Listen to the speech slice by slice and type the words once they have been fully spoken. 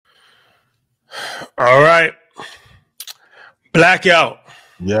All right. Blackout.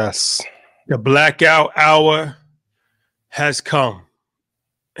 Yes. The blackout hour has come.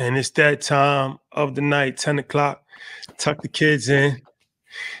 And it's that time of the night, 10 o'clock. Tuck the kids in.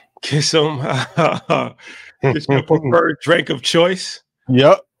 Get some, get your preferred drink of choice.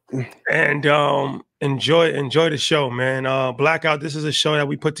 Yep. And enjoy the show, man. Blackout, this is a show that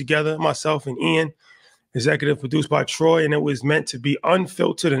we put together, myself and Ian, executive produced by Troy, and it was meant to be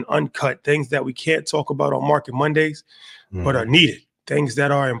unfiltered and uncut. Things that we can't talk about on Market Mondays, but are needed. Things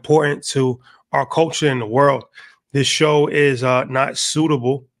that are important to our culture and the world. This show is not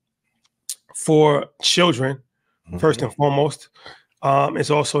suitable for children, first and foremost. It's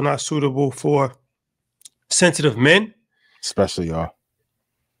also not suitable for sensitive men, especially y'all,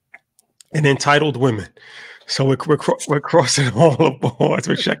 and entitled women. So we're crossing all the boards.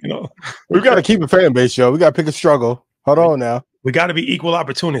 We're checking out. We got to keep a fan base, yo. We got to pick a struggle. Hold on now. We got to be equal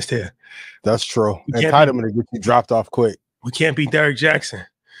opportunists here. That's true. Entitlement to get you dropped off quick. We can't be Derek Jackson.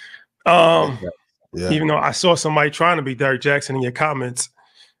 Even though I saw somebody trying to be Derek Jackson in your comments.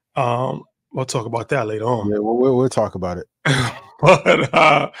 We'll talk about that later on. Yeah, we'll talk about it.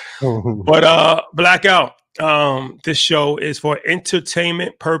 but Blackout. This show is for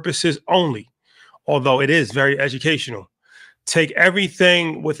entertainment purposes only, although it is very educational. Take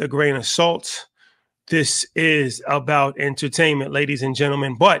everything with a grain of salt. This is about entertainment, ladies and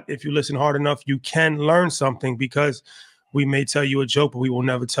gentlemen. But if you listen hard enough, you can learn something, because we may tell you a joke, but we will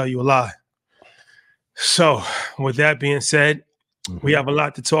never tell you a lie. So with that being said, we have a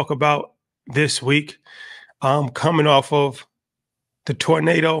lot to talk about this week. Coming off of the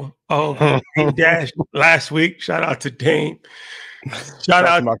tornado of Dash last week. Shout out to Dane. Shout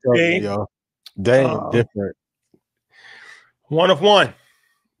out to Dane. Yo. Dane, different. One of one.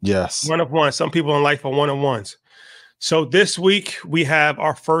 Yes. One of one. Some people in life are one of ones. So this week we have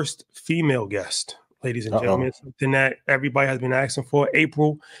our first female guest, ladies and gentlemen. Something that everybody has been asking for.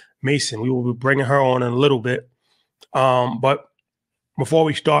 April Mason. We will be bringing her on in a little bit. But before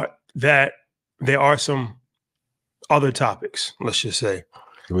we start that, there are some other topics, let's just say,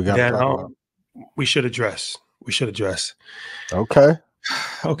 that we should address. Okay.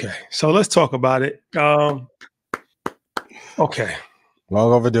 Okay. So let's talk about it. Okay.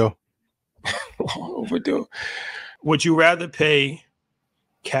 Long overdue. Long overdue. Would you rather pay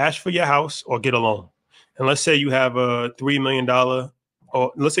cash for your house or get a loan? And let's say you have a $3 million,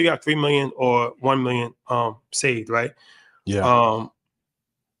 or let's say you have $3 million or $1 million saved, right? Yeah.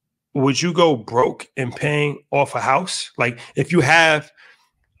 Would you go broke in paying off a house? Like if you have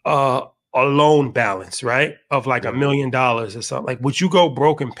a loan balance, right, of like $1 million or something, like would you go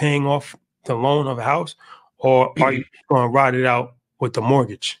broke in paying off the loan of a house, or are you going to ride it out with the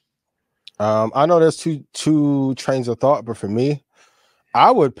mortgage? I know there's two trains of thought, but for me, I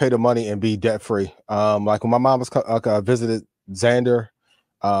would pay the money and be debt free. Like when my mom was visited Xander,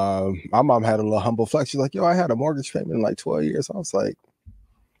 my mom had a little humble flex. She's like, "Yo, I had a mortgage payment in like 12 years." I was like,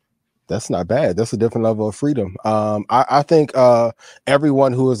 that's not bad. That's a different level of freedom. I think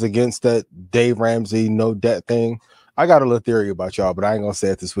everyone who is against that Dave Ramsey no debt thing, I got a little theory about y'all, but I ain't gonna say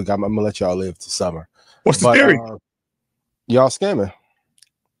it this week. I'm gonna let y'all live to summer. What's the theory? Y'all scamming.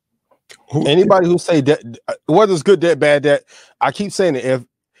 Anybody who say debt, whether it's good debt, bad debt, I keep saying it.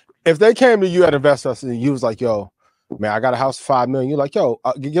 If they came to you at Investors and you was like, "Yo, man, I got a house for $5 million," you're like, "Yo,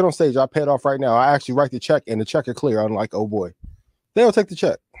 get on stage. I'll pay it off right now. I actually write the check and the check is clear." I'm like, "Oh boy," they'll take the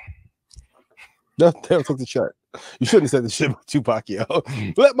check. They'll take the check. You shouldn't have said the shit about Tupac, yo.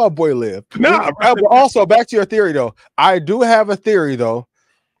 Let my boy live. Nah, also, back to your theory, though. I do have a theory, though.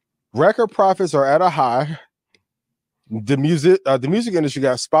 Record profits are at a high. The music industry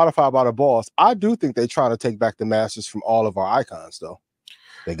got Spotify by the balls. I do think they're trying to take back the masters from all of our icons, though.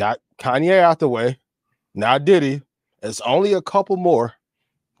 They got Kanye out the way. Now Diddy. It's only a couple more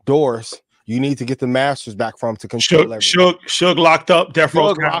doors you need to get the masters back from to control everything. Suge locked up. Death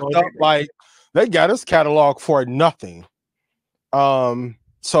Row locked up. Like, they got his catalog for nothing.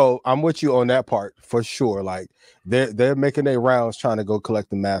 So I'm with you on that part for sure. Like they're making their rounds trying to go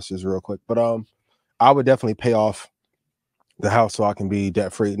collect the masters real quick. But I would definitely pay off the house so I can be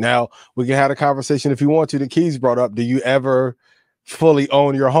debt free. Now we can have a conversation if you want to. The Keys brought up, do you ever fully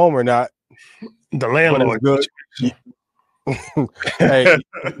own your home or not? The landlord. Good. Hey,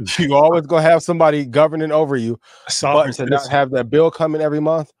 you always gonna have somebody governing over you. But to not have that bill coming every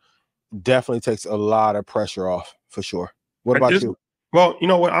month definitely takes a lot of pressure off for sure. What about you? Well, you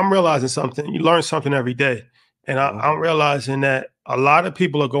know what? I'm realizing something. You learn something every day. And I'm realizing that a lot of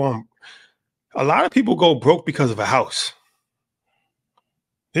people go broke because of a house.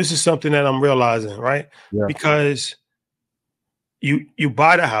 This is something that I'm realizing, right? Yeah. Because you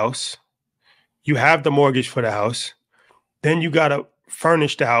buy the house, You have the mortgage for the house. Then you got to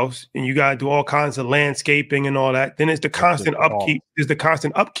furnish the house, and you got to do all kinds of landscaping and all that. Then it's the constant upkeep. There's the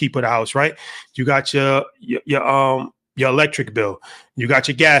constant upkeep of the house, right? You got your electric bill, you got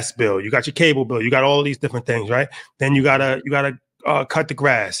your gas bill, you got your cable bill, you got all these different things, right? Then you gotta cut the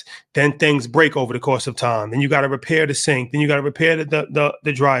grass. Then things break over the course of time. Then you gotta repair the sink. Then you gotta repair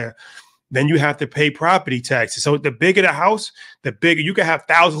the dryer. Then you have to pay property taxes. So the bigger the house, the bigger you can have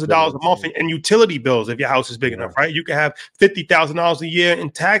thousands of dollars a month in utility bills if your house is big enough, right? You can have $50,000 a year in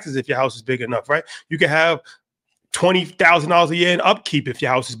taxes if your house is big enough, right? You can have $20,000 a year in upkeep if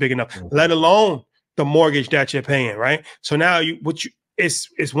your house is big enough, let alone the mortgage that you're paying, right? So now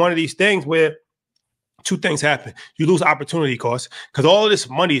it's one of these things where two things happen. You lose opportunity costs because all of this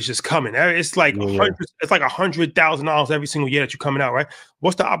money is just coming. It's like it's like $100,000 every single year that you're coming out, right?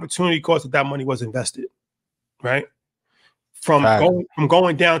 What's the opportunity cost that money was invested, right? From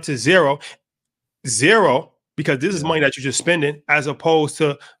going down to zero, because this is money that you're just spending as opposed to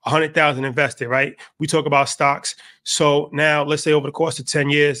 100,000 invested, right? We talk about stocks. So now let's say over the course of 10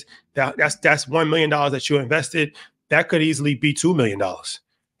 years, that's $1 million that you invested. That could easily be $2 million.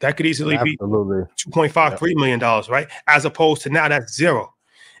 That could easily be $2.5, $3 million, right? As opposed to now that's zero.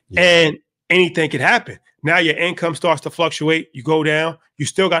 And anything could happen. Now your income starts to fluctuate. You go down. You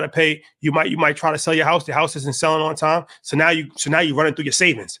still got to pay. You might try to sell your house. The house isn't selling on time. So now you're running through your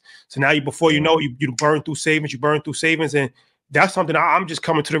savings. So now before you know, you burn through savings. You burn through savings, and that's something I'm just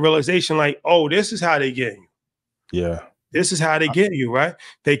coming to the realization like, oh, this is how they get you. Yeah, this is how they get you, right?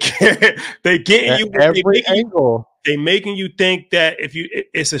 They get you every angle. They making you think that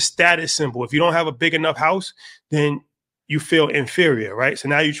it's a status symbol. If you don't have a big enough house, then you feel inferior, right? So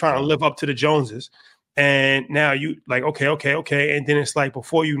now you're trying to live up to the Joneses. And now you like, okay. And then it's like,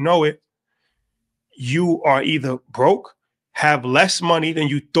 before you know it, you are either broke, have less money than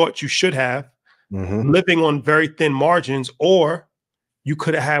you thought you should have, living on very thin margins, or you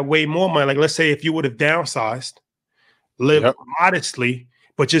could have had way more money. Like, let's say if you would have downsized, lived modestly,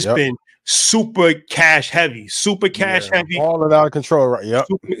 but just been super cash heavy, falling out of control, right?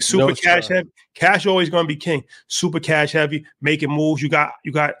 Super cash heavy. Cash always going to be king. Super cash heavy, making moves. You got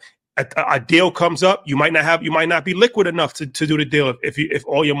a deal comes up. You might not be liquid enough to do the deal if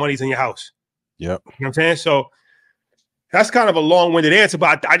all your money's in your house. Yep. You know what I'm saying? So that's kind of a long-winded answer,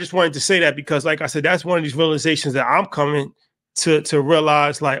 but I just wanted to say that because, like I said, that's one of these realizations that I'm coming to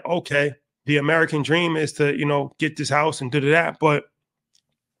realize, like, okay, the American dream is to, get this house and do that. But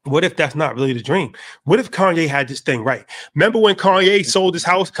what if that's not really the dream? What if Kanye had this thing right? Remember when Kanye sold his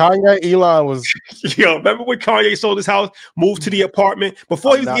house? Elon was... remember when Kanye sold his house, moved to the apartment?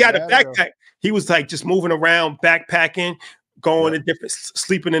 Before he had a backpack, he was like just moving around, backpacking, going to different,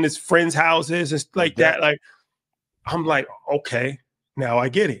 sleeping in his friends' houses and like that. Like, I'm like, okay, now I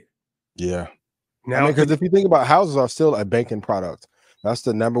get it. Yeah. Now, because if you think about, houses are still a banking product. That's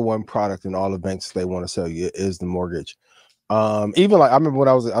the #1 product in all the banks they want to sell you is the mortgage. Even like I remember when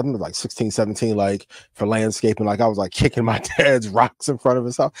I was like 16, 17, like for landscaping, like I was like kicking my dad's rocks in front of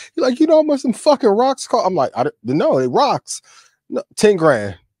his house. He's like, you know how much some fucking rocks cost? I'm like, no, they rocks. No, 10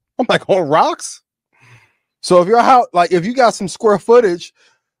 grand. I'm like, on rocks? So if you're out, like if you got some square footage,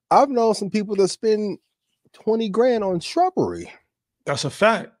 I've known some people that spend 20 grand on shrubbery. That's a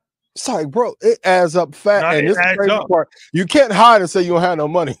fact. It's like, bro, it adds up fat. And this is the crazy part. You can't hide and say you don't have no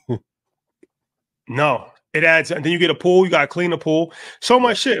money. No, it adds. And then you get a pool. You got to clean the pool. So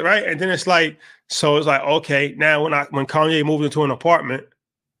much shit, right? And then it's like, okay, now when Kanye moved into an apartment,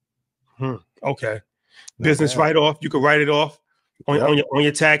 okay, business write-off. You could write it off on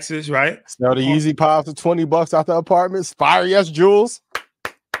your taxes, right? Sell the Easy Pops for $20 out the apartment. Fire, yes, Jules.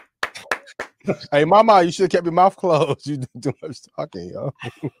 Hey, mama, you should have kept your mouth closed. You do too much talking, yo.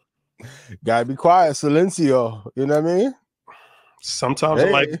 Gotta be quiet, silencio. You know what I mean? Sometimes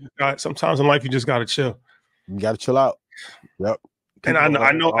in life, you just gotta chill. You gotta chill out. Yep. And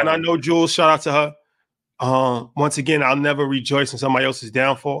I know Jules. Shout out to her. Once again, I'll never rejoice in somebody else's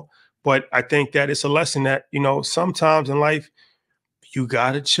downfall, but I think that it's a lesson that sometimes in life you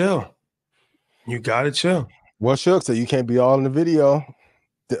gotta chill. You gotta chill. Well, Shook, so you can't be all in the video.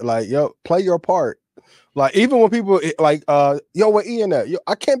 Like, yo, play your part. Like, even when people like, yo, where Ian at? Yo,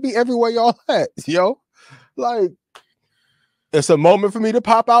 I can't be everywhere y'all at, yo. Like, it's a moment for me to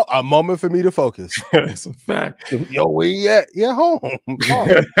pop out, a moment for me to focus. It's a fact. Yo, where you at? Yeah, home.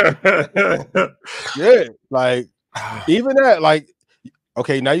 Yeah, like, even that, like,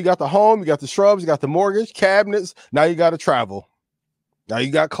 okay, now you got the home, you got the shrubs, you got the mortgage, cabinets. Now you got to travel. Now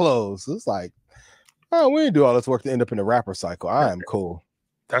you got clothes. It's like, oh, we didn't do all this work to end up in the rapper cycle. I am cool.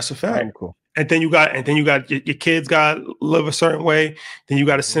 That's a fact. Cool. And then you got your kids got to live a certain way. Then you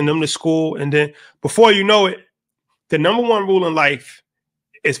got to send them to school. And then before you know it, the number one rule in life,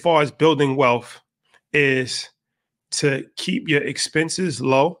 as far as building wealth, is to keep your expenses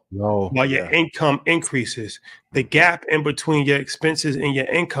low while your income increases. The gap in between your expenses and your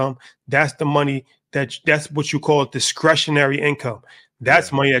income, that's the money that's what you call discretionary income.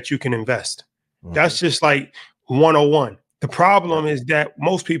 That's money that you can invest. That's just like 101. The problem is that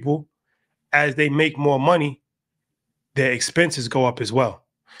most people, as they make more money, their expenses go up as well.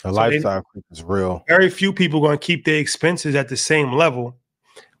 The lifestyle is real. Very few people are going to keep their expenses at the same level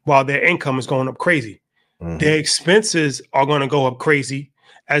while their income is going up crazy. Their expenses are going to go up crazy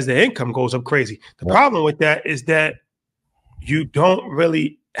as their income goes up crazy. The problem with that is that you don't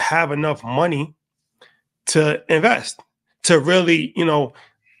really have enough money to invest, to really,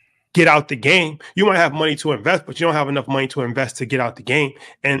 get out the game. You might have money to invest, but you don't have enough money to invest to get out the game.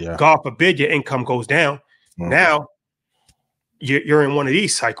 And God forbid your income goes down. Now you're in one of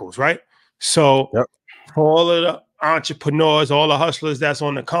these cycles, right? So for all of the entrepreneurs, all the hustlers that's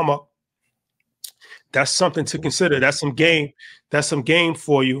on the come up, that's something to consider. That's some game. That's some game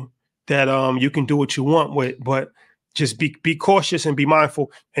for you that you can do what you want with, but just be cautious and be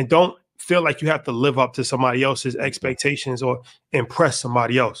mindful, and don't feel like you have to live up to somebody else's expectations or impress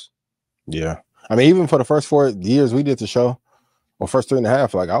somebody else. Yeah. I mean, even for the first 4 years we did the show, or first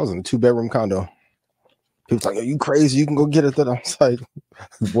 3.5, like I was in a 2-bedroom condo. People like, are you crazy? You can go get it. Then I was like,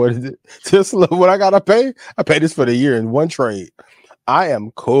 what is it? Just look what I gotta pay. I pay this for the year in one trade. I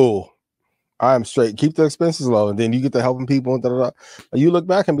am cool. I am straight. Keep the expenses low, and then you get to helping people. And you look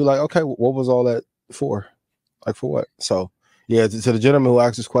back and be like, okay, what was all that for? Like for what? So yeah, to the gentleman who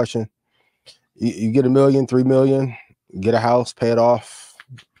asked this question, you get $1 million, $3 million, get a house, pay it off,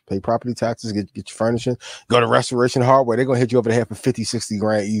 pay property taxes, get your furnishing, go to Restoration Hardware. They're gonna hit you over the head for 50, 60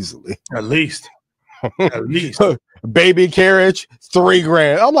 grand easily. At least. At least. Baby carriage, $3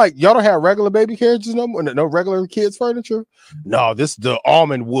 grand. I'm like, y'all don't have regular baby carriages no more? No regular kids furniture? No, this is the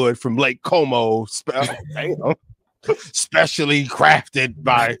almond wood from Lake Como, specially crafted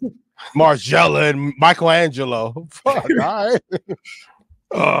by Margiela and Michelangelo. Fuck, all right.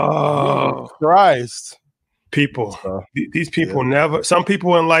 Oh, Christ. People. These people some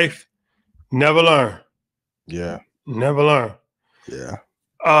people in life never learn. Yeah. Never learn.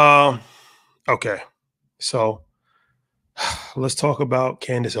 Yeah. Okay. So let's talk about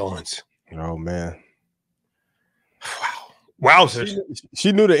Candace Owens. Oh man. Wow.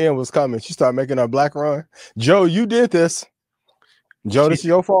 She knew the end was coming. She started making her black run. Joe, you did this. Joe, this is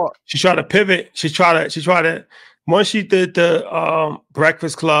your fault. She tried to pivot. She tried to once she did the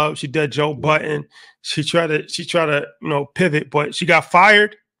Breakfast Club, she did Joe Budden. She tried to pivot, but she got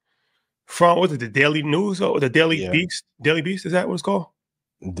fired from, what is it, the Daily News or the Daily Beast? Daily Beast, is that what it's called?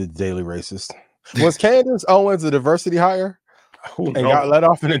 The Daily Racist. Was Candace Owens a diversity hire and got let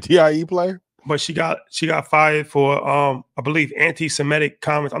off in a DIE play? But she got fired for I believe anti-Semitic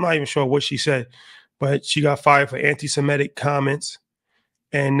comments. I'm not even sure what she said, but she got fired for anti-Semitic comments,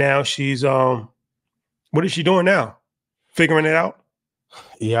 and now she's what is she doing now? Figuring it out?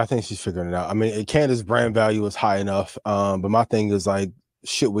 Yeah, I think she's figuring it out. I mean, Candace's brand value is high enough, but my thing is like,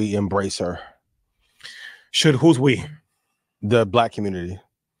 should we embrace her? Who's we? The black community.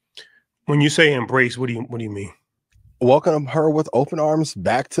 When you say embrace, what do you mean? Welcome her with open arms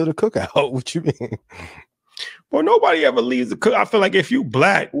back to the cookout. What you mean? Well, nobody ever leaves the cook. I feel like if you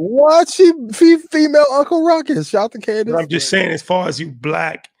black, what female Uncle Ruckus? Shout out to Candace. I'm just saying, as far as you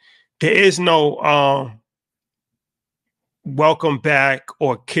black, there is no welcome back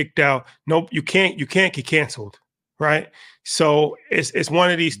or kicked out. Nope, you can't get canceled, right? So it's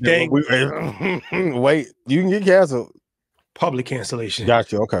one of these things. Wait, you can get canceled. Public cancellation.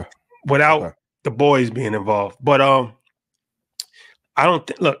 Gotcha. Okay. Without the boys being involved. But I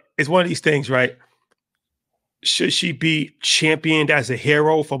don't look, it's one of these things, right? Should she be championed as a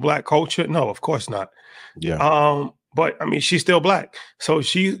hero for black culture? No, of course not. Yeah. But I mean, she's still black. So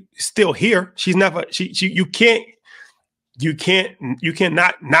she's still here. She's never you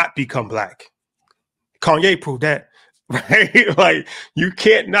cannot not become black. Kanye proved that. Right? Like, you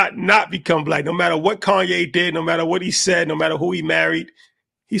can't not become black. No matter what Kanye did, no matter what he said, no matter who he married,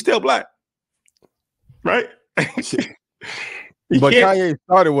 he's still black. Right? But Kanye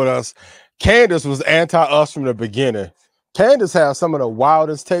started with us. Candace was anti-us from the beginning. Candace has some of the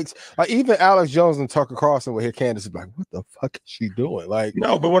wildest takes. Like, even Alex Jones and Tucker Carlson will hear Candace be like, what the fuck is she doing? Like,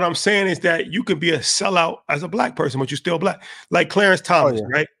 no, but what I'm saying is that you could be a sellout as a black person, but you're still black. Like Clarence Thomas,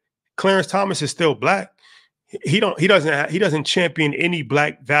 right? Clarence Thomas is still black. He doesn't champion any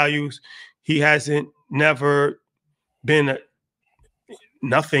black values. He hasn't never been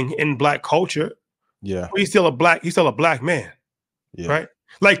nothing in black culture. Yeah. But he's still a black man. Yeah. Right?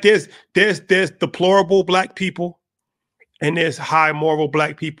 Like there's deplorable black people, and there's high moral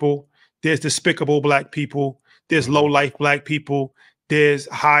black people, there's despicable black people, there's low life black people, there's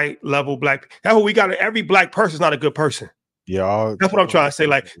high level black. That's what we got. Every black person is not a good person. Yeah. That's what I'm trying to say.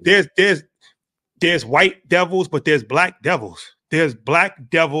 Like there's white devils, but there's black devils. There's black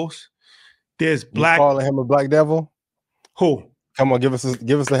devils. There's black. You calling him a black devil? Who? Come on, give us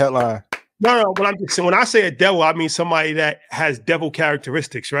the headline. No. But I'm just saying, when I say a devil, I mean somebody that has devil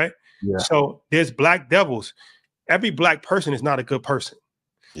characteristics, right? Yeah. So there's black devils. Every black person is not a good person.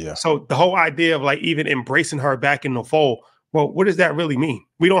 Yeah. So the whole idea of like even embracing her back in the fold, well, what does that really mean?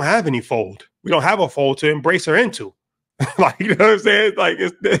 We don't have any fold. We don't have a fold to embrace her into. Like, you know what I'm saying? Like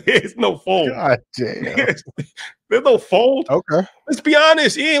it's no fold. God damn. There's no fold. Okay. Let's be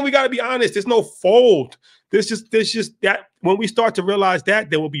honest, Ian. We got to be honest. There's no fold. There's just that when we start to realize that,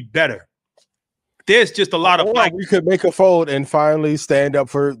 there will be better. There's just a lot of like we could make a fold and finally stand up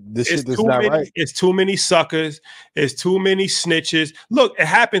for the shit that's not right. It's too many suckers. It's too many snitches. Look, it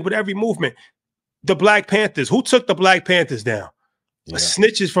happens with every movement. The Black Panthers. Who took the Black Panthers down? Yeah.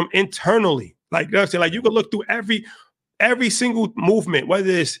 Snitches from internally. Like, you know what I'm saying? Like you can look through every single movement,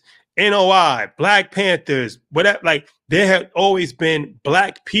 whether it's NOI, Black Panthers, whatever. Like there have always been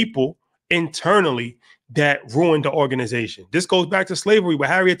black people internally that ruined the organization. This goes back to slavery with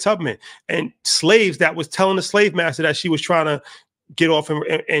Harriet Tubman and slaves that was telling the slave master that she was trying to get off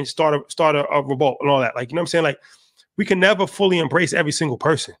and start a revolt and all that. Like, you know what I'm saying? Like we can never fully embrace every single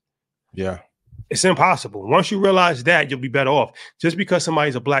person. Yeah. It's impossible. Once you realize that, you'll be better off. Just because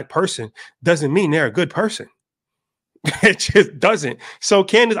somebody's a black person doesn't mean they're a good person. It just doesn't. So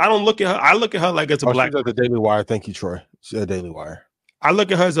Candace, I don't look at her. I look at her like it's a black. She's at the Daily Wire. Thank you, Troy. She's at Daily Wire. I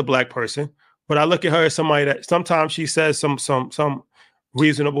look at her as a black person. But I look at her as somebody that sometimes she says some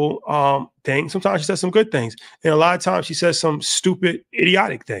reasonable things. Sometimes she says some good things. And a lot of times she says some stupid,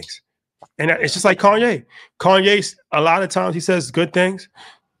 idiotic things. And it's just like Kanye. Kanye, a lot of times he says good things.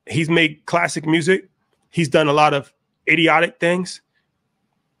 He's made classic music. He's done a lot of idiotic things.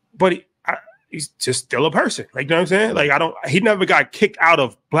 But he's just still a person. Like, you know what I'm saying? Like, he never got kicked out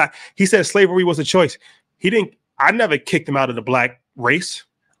of black. He said slavery was a choice. I never kicked him out of the black race.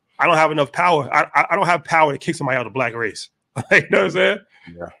 I don't have enough power. I don't have power to kick somebody out of the black race. Like, you know what I'm saying?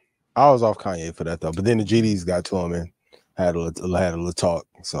 Yeah. I was off Kanye for that though. But then the GDs got to him and had a little talk.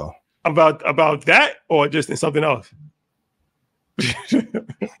 So about that or just in something else?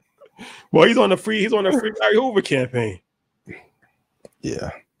 Well, he's on the free Larry Hoover campaign.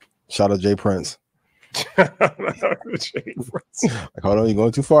 Yeah. Shout out Jay Prince. Jay Prince. Like, hold on, you're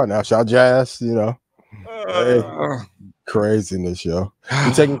going too far now. Shout Jazz, you know. Hey, craziness, yo.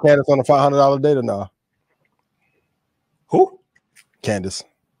 You taking Candace on a $500 date or no? Who? Candace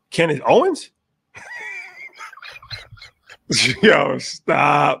Owens? Yo,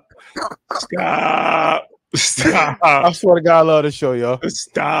 stop. I swear to God, I love the show, yo.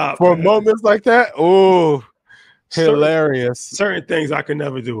 Stop. For moments like that, oh, hilarious. Certain things I can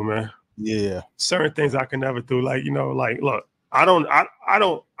never do, man. Yeah. Certain things I can never do. Like, you know, like, look, I don't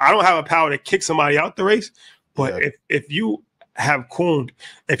have a power to kick somebody out the race, but if you have cooned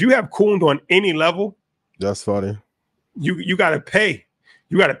on any level, that's funny. You gotta pay.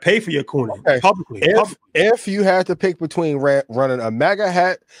 You gotta pay for your cooning publicly. If you had to pick between running a MAGA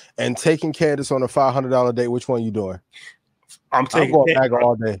hat and taking Candace on a $500 date, which one are you doing? I'm taking MAGA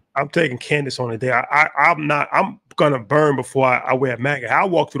all day. I'm taking Candace on a day. I'm gonna burn before I wear a MAGA hat. I'll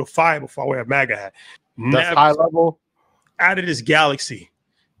walk through the fire before I wear a MAGA hat. That's high level. Out of this galaxy.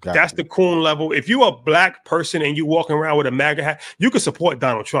 That's the coon level. If you're a black person and you walking around with a MAGA hat, you can support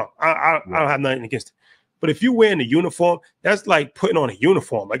Donald Trump. I don't have nothing against it. But if you wearing a uniform, that's like putting on a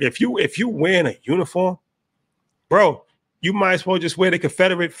uniform. Like if you wearing a uniform, bro, you might as well just wear the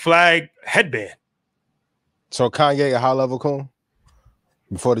Confederate flag headband. So Kanye a high level coon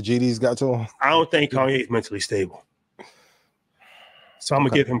before the GDs got to him? I don't think Kanye is mentally stable. So I'm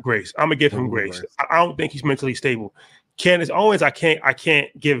gonna give him grace. I don't think he's mentally stable. Candace Owens, I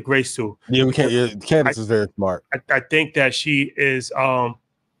can't give grace to. Yeah, we can't. Yeah, Candace is very smart. I think that she is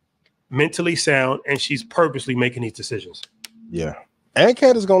mentally sound and she's purposely making these decisions. Yeah, and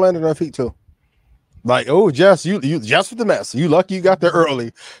Candace gonna land on her feet too. Like, oh, Jess, you just with the mess. You lucky you got there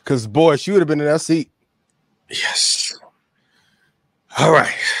early, because boy, she would have been in that seat. Yes. All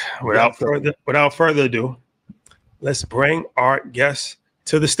right. Without further ado, let's bring our guest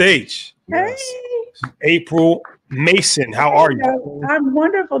to the stage. Hey. April Mason, how are you? I'm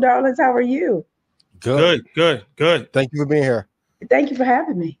wonderful, darlings. How are you? Good. Thank you for being here. Thank you for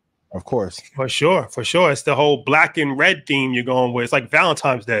having me. Of course. For sure. For sure. It's the whole black and red theme you're going with. It's like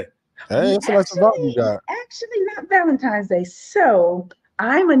Valentine's Day. Hey, it's a nice vibe you got. Actually, not Valentine's Day. So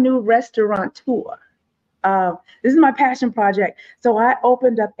I'm a new restaurateur. This is my passion project. So I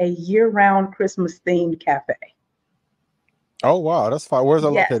opened up a year-round Christmas-themed cafe. Oh, wow. That's fine. Where's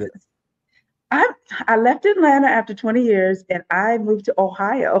it Yes. located? I left Atlanta after 20 years and I moved to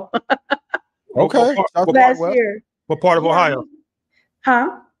Ohio Okay. last year. What part of Ohio?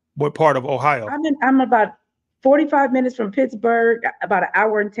 Huh? What part of Ohio? I'm about 45 minutes from Pittsburgh, about an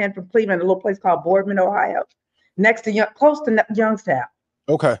hour and 10 from Cleveland, a little place called Boardman, Ohio, close to Youngstown.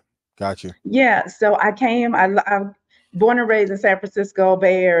 Okay. Got you. Yeah. So I came, I'm born and raised in San Francisco,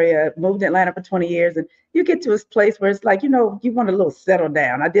 Bay Area, moved to Atlanta for 20 years. And you get to this place where it's like, you want a little settle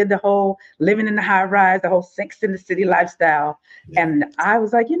down. I did the whole living in the high rise, the whole Sex in the City lifestyle. Yeah. And I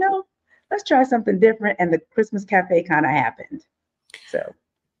was like, let's try something different. And the Christmas cafe kind of happened. So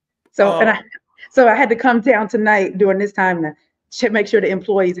I had to come down tonight during this time to make sure the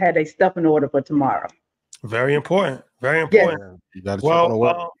employees had their stuff in order for tomorrow. Very important. Very important. Yeah.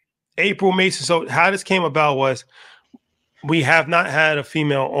 Well, April Mason. So how this came about was we have not had a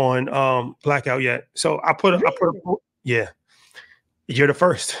female on Blackout yet. So I put yeah, you're the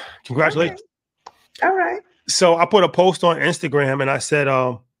first. Congratulations. Okay. All right. So I put a post on Instagram and I said,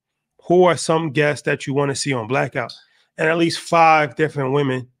 who are some guests that you want to see on Blackout? And at least 5 different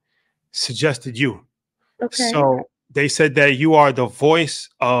women suggested you. Okay. So they said that you are the voice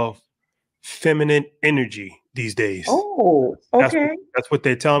of feminine energy these days. Oh, okay. That's what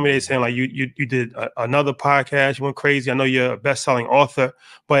they're telling me. They're saying like you did another podcast. You went crazy. I know you're a best-selling author,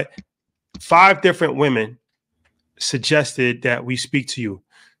 but 5 different women suggested that we speak to you.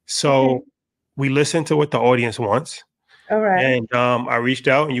 So we listened to what the audience wants. All right. And I reached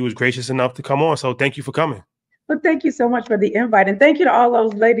out and you was gracious enough to come on. So thank you for coming. Well, thank you so much for the invite. And thank you to all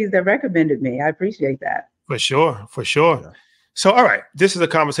those ladies that recommended me. I appreciate that. For sure. For sure. Yeah. So, all right. This is a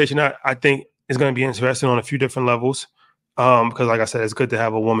conversation that I think is going to be interesting on a few different levels. Because like I said, it's good to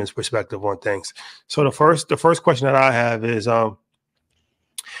have a woman's perspective on things. So the first question that I have is,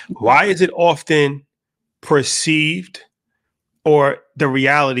 why is it often perceived or the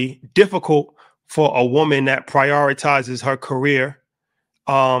reality difficult for a woman that prioritizes her career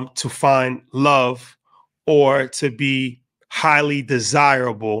to find love or to be highly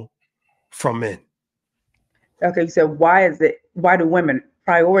desirable from men? Okay, so why do women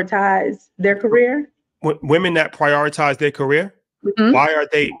prioritize their career? Women that prioritize their career, why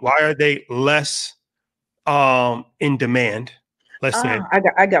are they less in demand? Let's say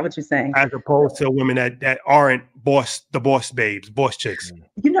I got what you're saying. As opposed to women that aren't the boss babes, boss chicks.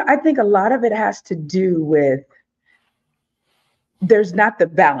 I think a lot of it has to do with there's not the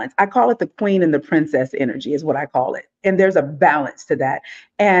balance. I call it the queen and the princess energy is what I call it. And there's a balance to that.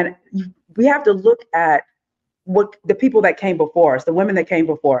 And we have to look at what the people that came before us, the women that came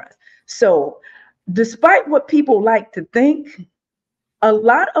before us. So despite what people like to think, a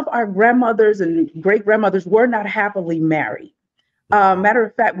lot of our grandmothers and great grandmothers were not happily married. Matter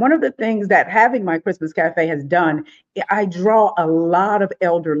of fact, one of the things that having my Christmas cafe has done, I draw a lot of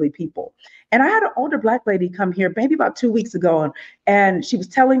elderly people. And I had an older Black lady come here maybe about 2 weeks ago, and she was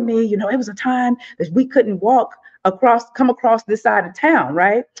telling me, it was a time that we couldn't come across this side of town,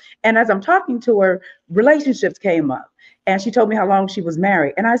 right? And as I'm talking to her, relationships came up. And she told me how long she was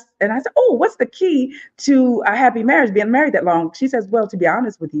married. And I said, oh, what's the key to a happy marriage, being married that long? She says, well, to be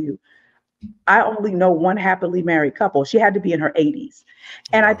honest with you, I only know one happily married couple. She had to be in her 80s.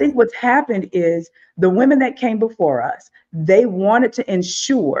 And I think what's happened is the women that came before us, they wanted to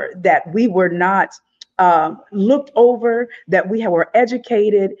ensure that we were not looked over, that we were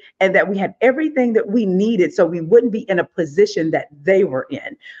educated, and that we had everything that we needed so we wouldn't be in a position that they were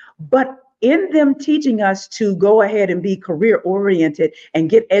in. But in them teaching us to go ahead and be career oriented and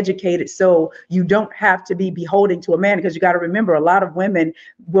get educated so you don't have to be beholden to a man, because you got to remember, a lot of women,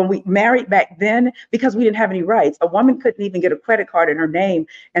 when we married back then, because we didn't have any rights, a woman couldn't even get a credit card in her name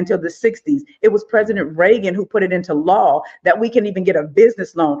until the 60s. It was President Reagan who put it into law that we can even get a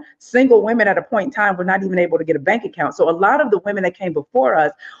business loan. Single women at a point in time were not even able to get a bank account. So a lot of the women that came before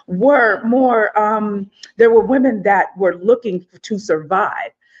us were more, there were women that were looking to survive.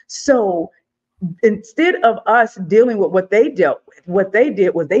 So instead of us dealing with what they dealt with, what they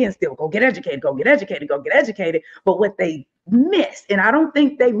did was they instilled, go get educated, go get educated, go get educated. But what they missed, and I don't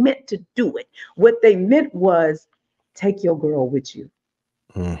think they meant to do it, what they meant was take your girl with you.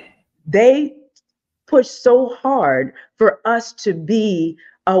 They pushed so hard for us to be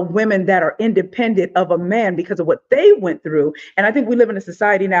women that are independent of a man because of what they went through. And I think we live in a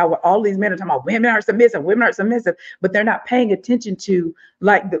society now where all these men are talking about women are submissive, but they're not paying attention to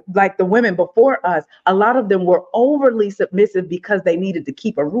like the women before us. A lot of them were overly submissive because they needed to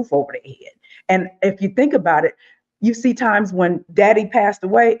keep a roof over their head. And if you think about it, you see times when daddy passed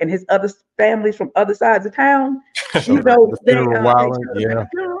away and his other families from other sides of town, you know,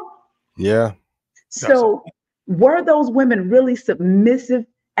 yeah. So were those women really submissive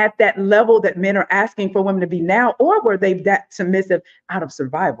at that level that men are asking for women to be now, or were they that submissive out of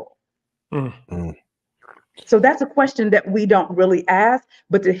survival? Mm. So that's a question that we don't really ask,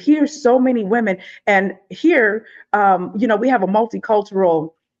 but to hear so many women and here, you know, we have a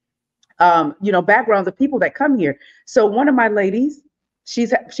multicultural, you know, backgrounds of people that come here. So one of my ladies, she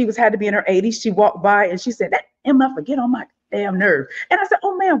had to be in her 80s. She walked by and she said, "That MF get on my damn nerve." And I said,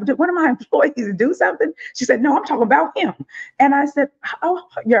 "Oh, ma'am, did one of my employees do something?" She said, "No, I'm talking about him." And I said, "Oh,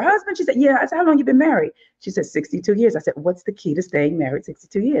 your husband?" She said, "Yeah." I said, "How long you been married?" She said, 62 years. I said, "What's the key to staying married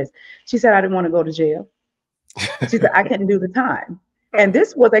 62 years?" She said, "I didn't want to go to jail." She said, "I couldn't do the time." And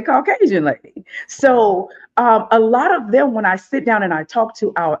this was a Caucasian lady. So a lot of them, when I sit down and I talk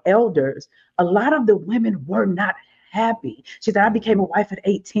to our elders, a lot of the women were not happy. She said, "I became a wife at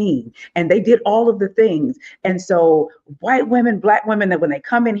 18 and they did all of the things." And so white women, black women, that when they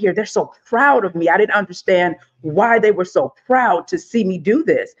come in here, they're so proud of me. I didn't understand why they were so proud to see me do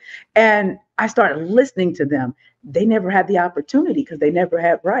this. And I started listening to them. They never had the opportunity because they never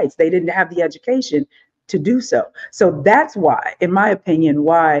had rights. They didn't have the education to do so. So that's why, in my opinion,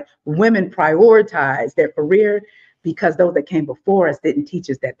 why women prioritize their career, because those that came before us didn't teach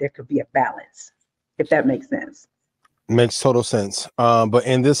us that there could be a balance, if that makes sense. Makes total sense. But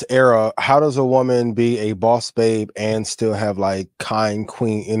in this era, how does a woman be a boss babe and still have like kind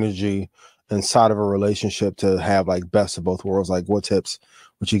queen energy inside of a relationship to have like best of both worlds? Like what tips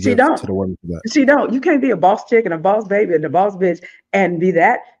would you give to the women for that? She don't. You can't be a boss chick and a boss baby and a boss bitch and be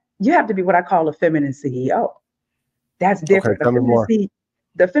that. You have to be what I call a feminine CEO. That's different. Okay, tell me more.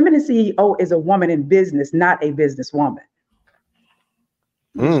 The feminine CEO is a woman in business, not a businesswoman.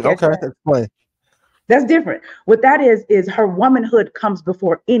 Okay, explain. That's different. What that is her womanhood comes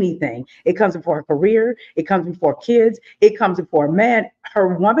before anything. It comes before her career. It comes before kids. It comes before a man. Her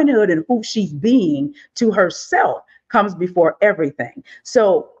womanhood and who she's being to herself comes before everything.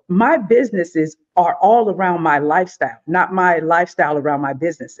 So my businesses are all around my lifestyle, not my lifestyle around my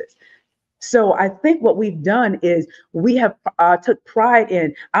businesses. So I think what we've done is we have took pride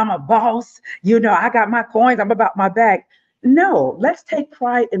in, I'm a boss, you know, I got my coins, I'm about my bag. No, let's take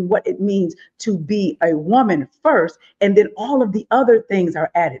pride in what it means to be a woman first, and then all of the other things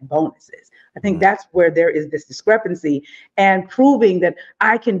are added bonuses. I think that's where there is this discrepancy and proving that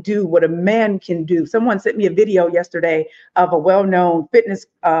I can do what a man can do. Someone sent me a video yesterday of a well-known fitness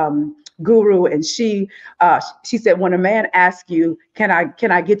guru, and she said, when a man asks you, can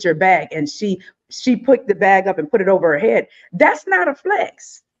I get your bag? And she put the bag up and put it over her head. That's not a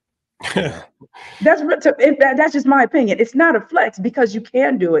flex. That's just my opinion. It's not a flex because you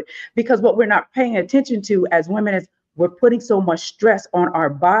can do it, because what we're not paying attention to as women is we're putting so much stress on our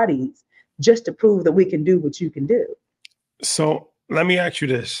bodies just to prove that we can do what you can do. So let me ask you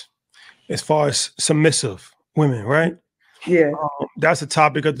this, as far as submissive women, right? Yeah. That's a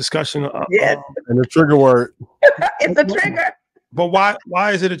topic of discussion. Yes. And the trigger word. It's a trigger. But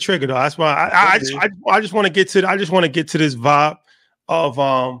why is it a trigger though? That's why I just want to get to this vibe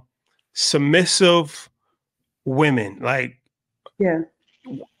of submissive women. Like, yeah.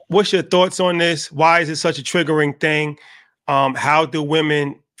 What's your thoughts on this? Why is it such a triggering thing? How do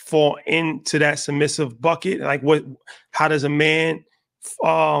women fall into that submissive bucket? Like how does a man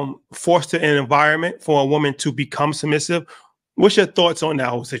foster an environment for a woman to become submissive? What's your thoughts on that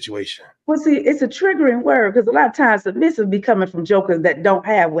whole situation? Well, see, it's a triggering word because a lot of times submissive be coming from jokers that don't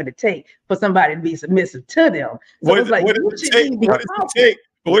have what it takes for somebody to be submissive to them. So it's like, what does it take?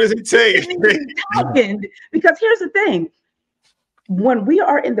 What does it take? Because here's the thing. When we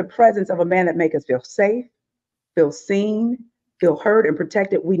are in the presence of a man that makes us feel safe, feel seen, feel heard and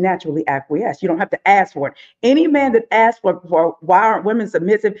protected, we naturally acquiesce. You don't have to ask for it. Any man that asks for why aren't women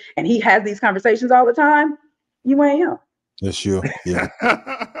submissive and he has these conversations all the time, you ain't him. It's you. Yeah.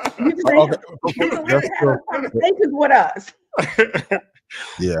 You just ain't have conversations with us.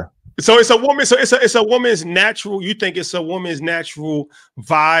 Yeah. So it's a woman. So it's a woman's natural. You think it's a woman's natural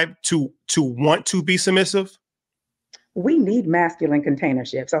vibe to want to be submissive? We need masculine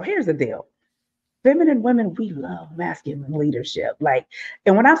containership. So here's the deal. feminine women, we love masculine leadership. Like,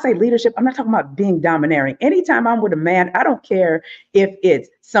 and when I say leadership, I'm not talking about being domineering. Anytime I'm with a man, I don't care if it's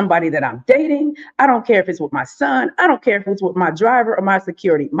somebody that I'm dating. I don't care if it's with my son. I don't care if it's with my driver or my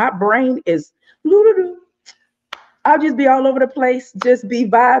security. My brain is, I'll just be all over the place, just be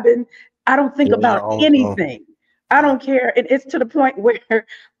vibing. I don't think about anything. I don't care. And it's to the point where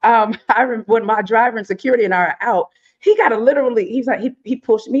when my driver and security and I are out, he got to literally, he's like, he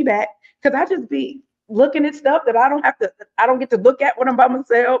pushed me back because I just be looking at stuff that I don't get to look at when I'm by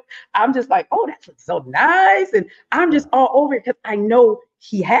myself. I'm just like, oh, that looks so nice. And I'm just all over it because I know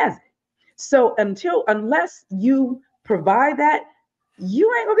he has it. So unless you provide that,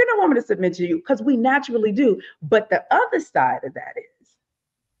 you ain't gonna get no woman to submit to you because we naturally do. But the other side of that is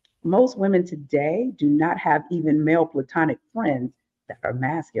most women today do not have even male platonic friends that are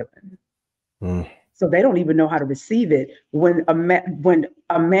masculine. So they don't even know how to receive it when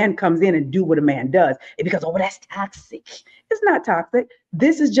a man comes in and do what a man does. It's because, oh, that's toxic. It's not toxic.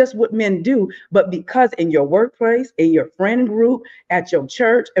 This is just what men do. But because in your workplace, in your friend group, at your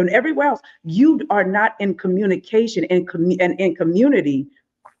church, and everywhere else, you are not in communication and in community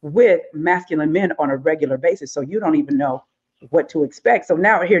with masculine men on a regular basis. So you don't even know what to expect. So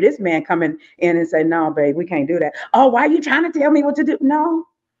now here this man coming in and say, no, babe, we can't do that. Oh, why are you trying to tell me what to do?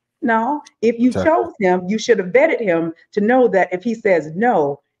 No, if you chose him, you should have vetted him to know that if he says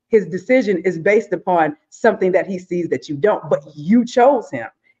no, his decision is based upon something that he sees that you don't, but you chose him.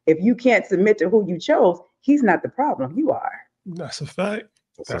 If you can't submit to who you chose, he's not the problem. You are. That's a fact.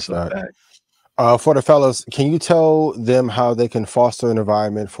 That's a fact. For the fellas, can you tell them how they can foster an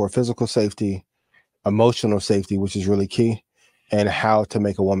environment for physical safety, emotional safety, which is really key, and how to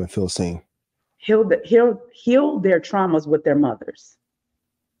make a woman feel seen? Heal their traumas with their mothers.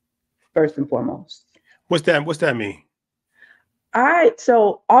 First and foremost. What's that mean?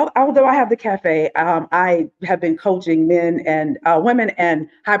 Although I have the cafe, I have been coaching men and women and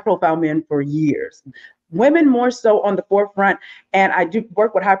high profile men for years. Women more so on the forefront, and I do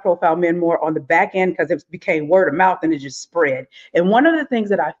work with high profile men more on the back end because it became word of mouth and it just spread. And one of the things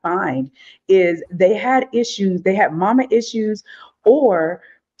that I find is they had mama issues, or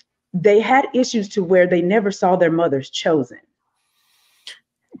they had issues to where they never saw their mothers chosen.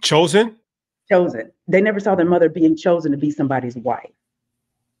 Chosen. They never saw their mother being chosen to be somebody's wife.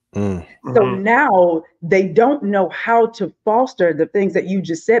 So now they don't know how to foster the things that you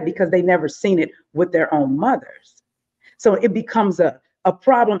just said because they never seen it with their own mothers. So it becomes a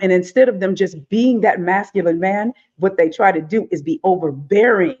problem. And instead of them just being that masculine man, what they try to do is be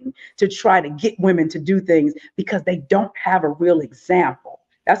overbearing to try to get women to do things because they don't have a real example.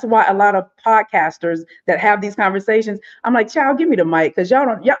 That's why a lot of podcasters that have these conversations, I'm like, child, give me the mic because your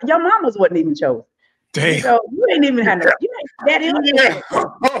mamas wasn't even chosen. Damn. So you ain't even had no, you ain't that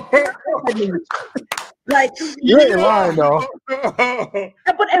like you ain't lying though.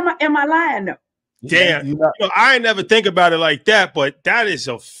 But am I lying though? Damn. I ain't never think about it like that, but that is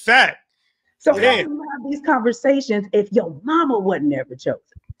a fact. So how do you have these conversations if your mama wasn't ever chosen?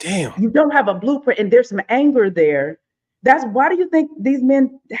 Damn. You don't have a blueprint and there's some anger there. That's why do you think these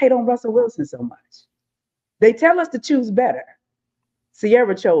men hate on Russell Wilson so much? They tell us to choose better.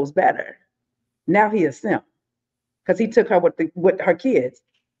 Sierra chose better. Now he is simp because he took her with her kids.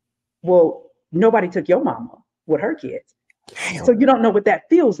 Well, nobody took your mama with her kids. Damn. So you don't know what that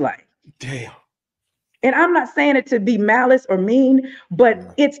feels like. Damn. And I'm not saying it to be malice or mean,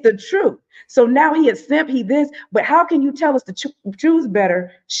 but it's the truth. So now he is simp, he this, but how can you tell us to choose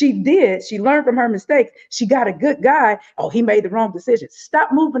better? She did. She learned from her mistakes. She got a good guy. Oh, he made the wrong decision.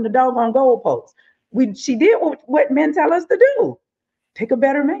 Stop moving the doggone goalposts. She did what men tell us to do. Pick a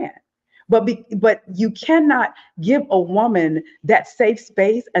better man. But you cannot give a woman that safe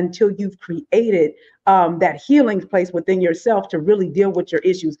space until you've created that healing place within yourself to really deal with your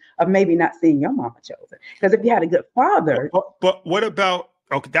issues of maybe not seeing your mama chosen. Because if you had a good father. But what about,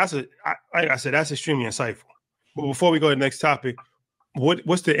 okay, like I said, that's extremely insightful. But before we go to the next topic,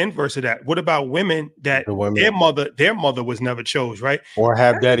 what's the inverse of that? What about women that their mother was never chose, right? Or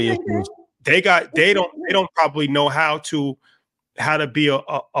have daddy issues. They don't probably know how to be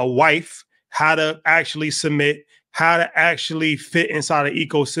a wife, how to actually submit, how to actually fit inside an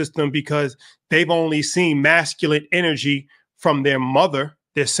ecosystem because they've only seen masculine energy from their mother,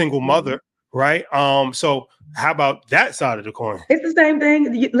 their single mother, right? So how about that side of the coin? It's the same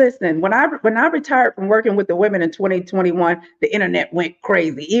thing. Listen, when I retired from working with the women in 2021, the internet went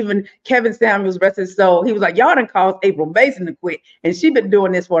crazy. Even Kevin Samuels, rest his soul, he was like, y'all done caused April Mason to quit. And she's been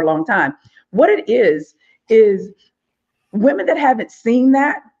doing this for a long time. What it is women that haven't seen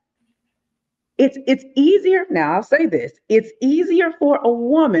that, It's easier. Now I'll say this. It's easier for a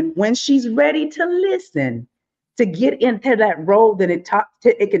woman when she's ready to listen to get into that role than it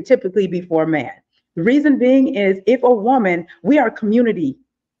can typically be for a man. The reason being is if a woman, we are community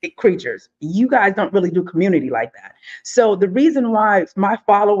creatures. You guys don't really do community like that. So the reason why my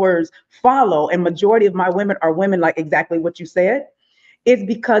followers follow, and majority of my women are women like exactly what you said, is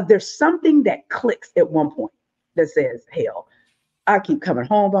because there's something that clicks at one point that says, hell, I keep coming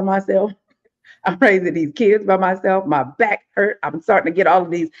home by myself. I'm raising these kids by myself. My back hurt. I'm starting to get all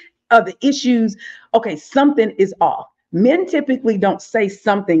of these other issues. Okay, something is off. Men typically don't say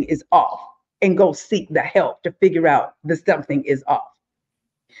something is off and go seek the help to figure out that something is off.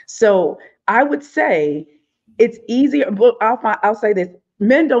 So I would say it's easier. Well, I'll say this.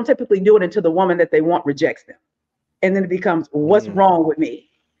 Men don't typically do it until the woman that they want rejects them. And then it becomes, what's wrong with me?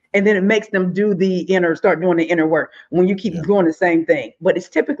 And then it makes them start doing the inner work when you keep doing the same thing. But it's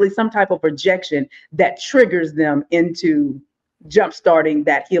typically some type of rejection that triggers them into jumpstarting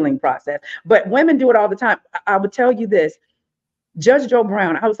that healing process. But women do it all the time. I would tell you this, Judge Joe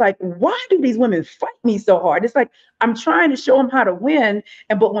Brown, I was like, why do these women fight me so hard? It's like, I'm trying to show them how to win.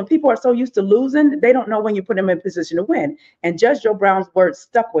 But when people are so used to losing, they don't know when you put them in a position to win. And Judge Joe Brown's words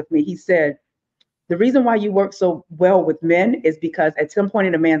stuck with me. He said, the reason why you work so well with men is because at some point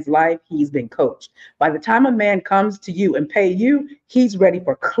in a man's life, he's been coached. By the time a man comes to you and pay you, he's ready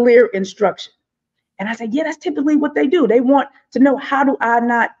for clear instruction. And I said, yeah, that's typically what they do. They want to know, how do I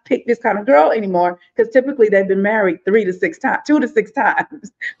not pick this kind of girl anymore? Because typically they've been married 2 to 6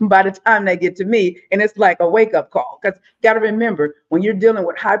 times by the time they get to me. And it's like a wake up call. Because you got to remember, when you're dealing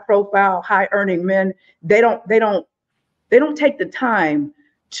with high profile, high earning men, they don't take the time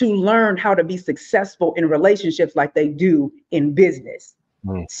to learn how to be successful in relationships like they do in business.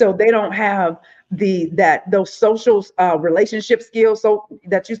 So they don't have those social relationship skills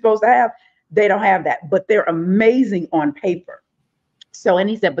that you're supposed to have. They don't have that, but they're amazing on paper. So, and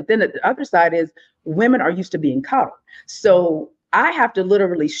he said, but then the other side is women are used to being coddled. So I have to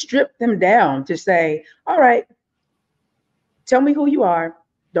literally strip them down to say, all right, tell me who you are.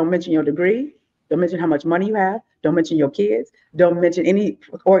 Don't mention your degree. Don't mention how much money you have. Don't mention your kids. Don't mention any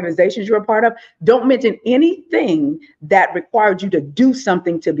organizations you're a part of. Don't mention anything that required you to do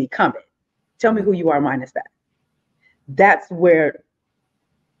something to become it. Tell me who you are minus that. That's where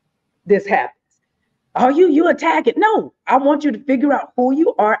this happens. Oh, you attack it. No, I want you to figure out who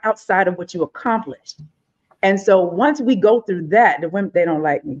you are outside of what you accomplished. And so once we go through that, the women, they don't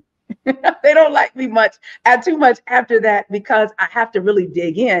like me. They don't like me too much after that, because I have to really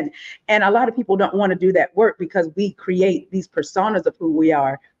dig in. And a lot of people don't want to do that work because we create these personas of who we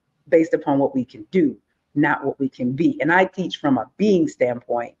are based upon what we can do, not what we can be. And I teach from a being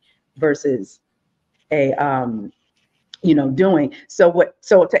standpoint versus a doing. So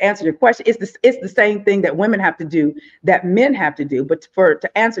to answer your question, it's the same thing that women have to do that men have to do. But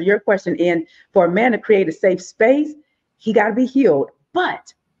to answer your question, for a man to create a safe space, he got to be healed.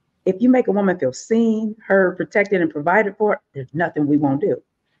 But if you make a woman feel seen, heard, protected, and provided for, there's nothing we won't do,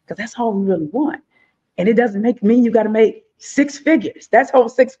 because that's all we really want. And it doesn't mean you got to make 6 figures. That whole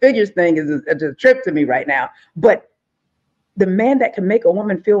 6 figures thing is a trip to me right now. But the man that can make a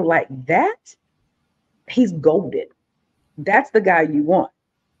woman feel like that, he's golden. That's the guy you want.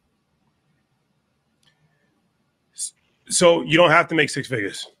 So you don't have to make 6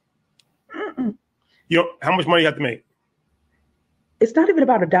 figures. How much money you have to make? It's not even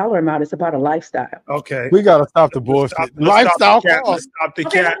about a dollar amount. It's about a lifestyle. Okay. We got to stop the bullshit. Lifestyle. Let's stop the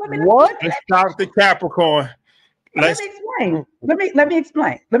cap. What? Let's stop the Capricorn. Let me explain. Let me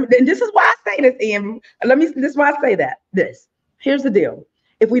explain. And this is why I say this, Ian. This is why I say that. Here's the deal.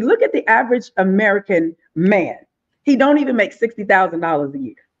 If we look at the average American man, he don't even make $60,000 a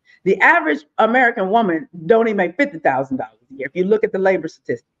year. The average American woman don't even make $50,000 a year. If you look at the labor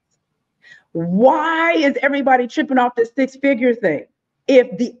statistics, why is everybody tripping off this 6-figure thing?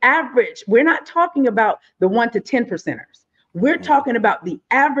 If the average, we're not talking about the 1 to 10 percenters. We're talking about the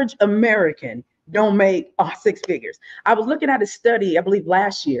average American don't make 6 figures. I was looking at a study, I believe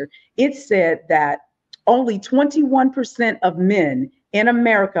last year. It said that only 21% of men in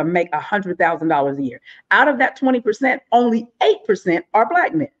America make $100,000 a year. Out of that 20%, only 8% are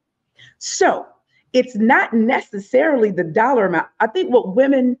Black men. So it's not necessarily the dollar amount. I think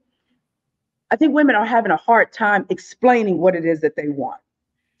women are having a hard time explaining what it is that they want.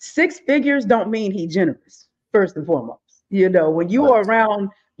 6 figures don't mean he's generous, first and foremost. When you are around,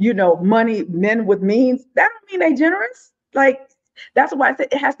 money, men with means, that don't mean they generous. Like, that's why I said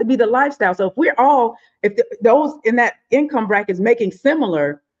it has to be the lifestyle. So if those in that income bracket is making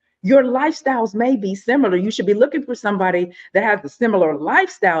similar, Your lifestyles may be similar. You should be looking for somebody that has a similar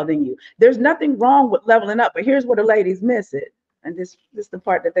lifestyle than you. There's nothing wrong with leveling up, but here's where the ladies miss it. And this is the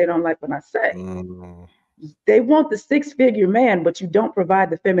part that they don't like when I say. They want the six-figure man, but you don't provide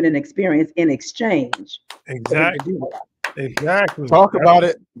the feminine experience in exchange. Exactly. Exactly. Talk about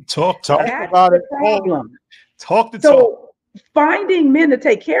it. Talk about it. Problem. Talk the talk. Finding men to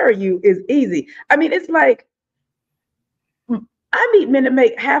take care of you is easy. I mean, it's like I meet men that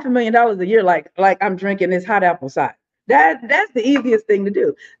make $500,000 a year, like I'm drinking this hot apple cider. That's the easiest thing to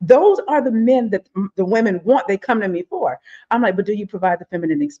do. Those are the men that the women want. They come to me for. I'm like, but do you provide the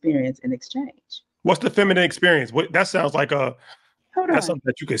feminine experience in exchange? What's the feminine experience? That sounds like that's something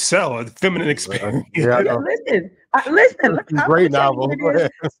that you could sell, a feminine experience. Listen. Great novel.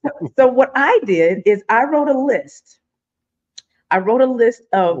 So what I did is I wrote a list.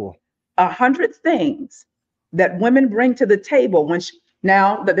 of 100 things that women bring to the table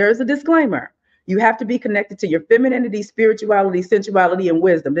now that there's a disclaimer. You have to be connected to your femininity, spirituality, sensuality, and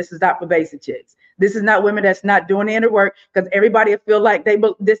wisdom. This is not for basic chicks. This is not women that's not doing the inner work, because everybody feel like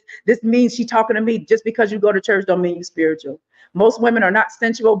this means she talking to me. Just because you go to church don't mean you spiritual. Most women are not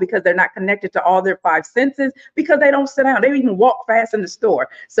sensual because they're not connected to all their five senses, because they don't sit down. They even walk fast in the store.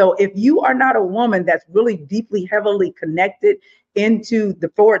 So if you are not a woman that's really deeply, heavily connected into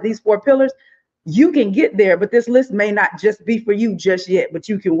these four pillars, you can get there, but this list may not just be for you just yet, but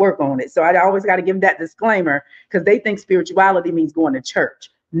you can work on it. So I always got to give that disclaimer, because they think spirituality means going to church.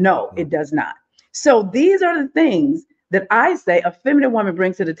 No, it does not. So these are the things that I say a feminine woman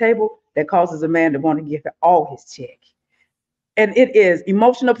brings to the table that causes a man to want to give her all his check. And it is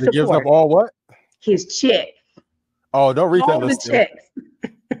emotional support. Gives up all what? His check. Oh, don't read all that list. The checks.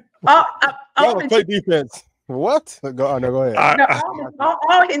 all the play defense. What? Go ahead.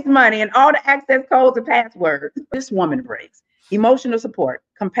 All his money and all the access codes and passwords. This woman brings emotional support,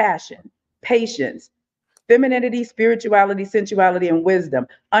 compassion, patience, femininity, spirituality, sensuality, and wisdom,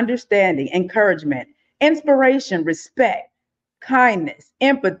 understanding, encouragement, inspiration, respect, kindness,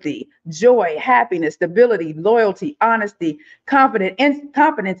 empathy, joy, happiness, stability, loyalty, honesty,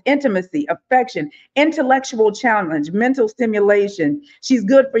 confidence, intimacy, affection, intellectual challenge, mental stimulation. She's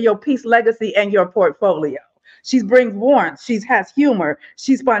good for your peace, legacy, and your portfolio. She brings warmth. She has humor.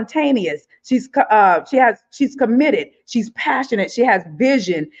 She's spontaneous. She's committed. She's passionate. She has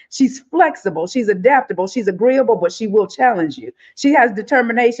vision. She's flexible. She's adaptable. She's agreeable, but she will challenge you. She has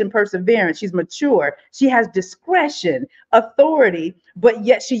determination, perseverance. She's mature. She has discretion, authority, but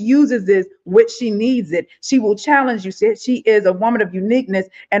yet she uses this when she needs it. She will challenge you. She is a woman of uniqueness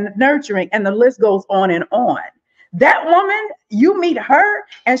and nurturing, and the list goes on and on. That woman, you meet her,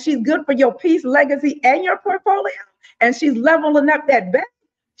 and she's good for your peace, legacy, and your portfolio, and she's leveling up that bag.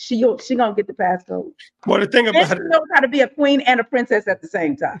 She gonna get the passcode. Well, the thing about it, knows how to be a queen and a princess at the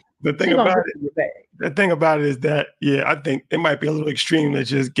same time. The thing about it is that, I think it might be a little extreme to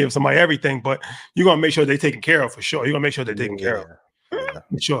just give somebody everything, but you're gonna make sure they're taken care of for sure. You're gonna make sure they're taken care of.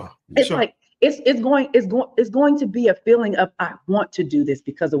 For sure. Like it's going to be a feeling of, I want to do this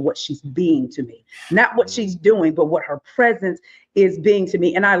because of what she's being to me, not what she's doing, but what her presence is being to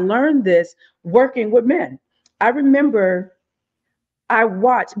me. And I learned this working with men. I remember I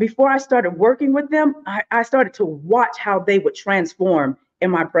watched, before I started working with them, I started to watch how they would transform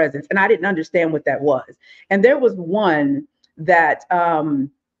in my presence. And I didn't understand what that was. And there was one that,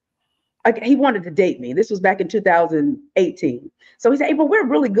 he wanted to date me. This was back in 2018. So he said, hey, but we're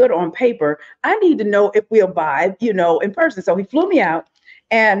really good on paper. I need to know if we'll vibe, in person. So he flew me out,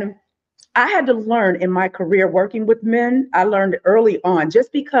 and I had to learn in my career working with men. I learned early on,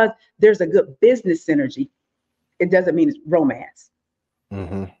 just because there's a good business synergy, it doesn't mean it's romance.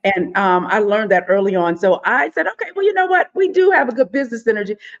 Mm-hmm. And I learned that early on. So I said, okay, well, you know what? We do have a good business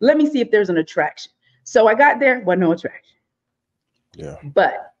synergy. Let me see if there's an attraction. So I got there, well, no attraction. Yeah.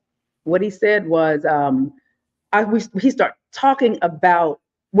 But what he said was, he started talking about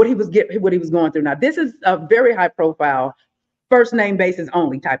what he was going through. Now, this is a very high profile, first name basis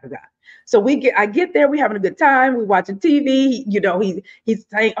only type of guy. So I get there, we're having a good time, we're watching TV. He's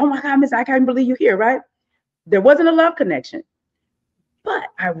saying, oh my God, Miss, I can't believe you're here, right? There wasn't a love connection, but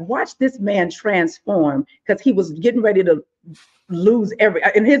I watched this man transform, because he was getting ready to lose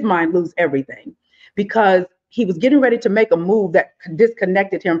everything, because he was getting ready to make a move that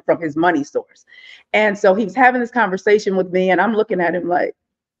disconnected him from his money source. And so he was having this conversation with me, and I'm looking at him like,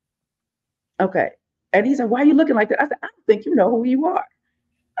 okay. And he said, why are you looking like that? I said, I don't think you know who you are.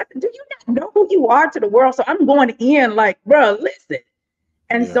 I said, do you not know who you are to the world? So I'm going in like, bro, listen.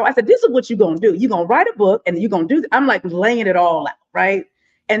 And so I said, this is what you're going to do. You're going to write a book, and you're going to do, I'm like laying it all out, right?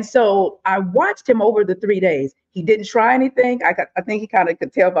 And so I watched him over the 3 days. He didn't try anything. I think he kind of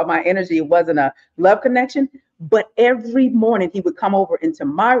could tell by my energy it wasn't a love connection. But every morning he would come over into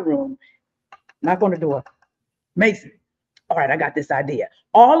my room, knock on the door. Mason, all right, I got this idea.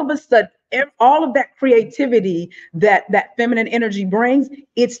 All of a sudden, all of that creativity that feminine energy brings,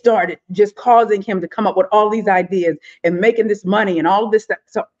 it started just causing him to come up with all these ideas and making this money and all of this stuff.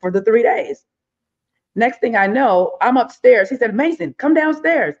 So for the 3 days. Next thing I know, I'm upstairs. He said, Mason, come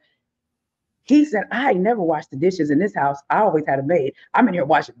downstairs. He said, I never washed the dishes in this house. I always had a maid. I'm in here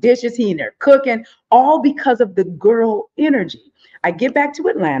washing dishes. He in there cooking, all because of the girl energy. I get back to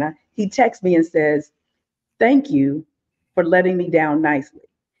Atlanta. He texts me and says, thank you for letting me down nicely.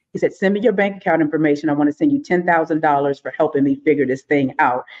 He said, send me your bank account information. I want to send you $10,000 for helping me figure this thing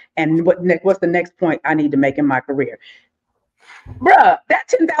out. And what's the next point I need to make in my career? Bruh, that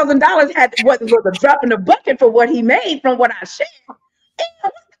 $10,000 was a drop in the bucket for what he made from what I shared.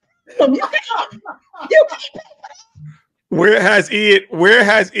 You can't. Where has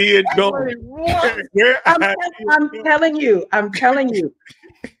Ian gone? I'm telling you.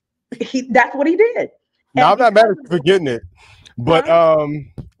 That's what he did. Now, I'm not mad at forgetting it, but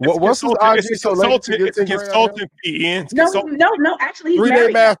what's his IG? It's a consultant fee, Ian. No. Actually, he's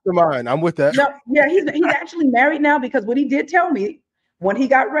 3-day mastermind. I'm with that. No, yeah, he's actually married now, because what he did tell me when he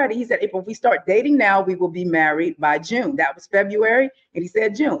got ready, he said, if we start dating now, we will be married by June. That was February, and he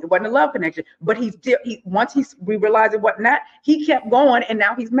said June. It wasn't a love connection, but once we realized it wasn't that, he kept going, and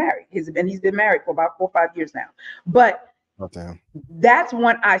now he's married. He's been married for about 4 or 5 years now. But that's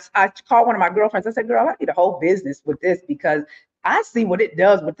when I called one of my girlfriends. I said, girl, I need a whole business with this, because I see what it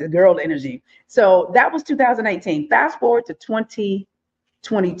does with the girl energy. So that was 2018. Fast forward to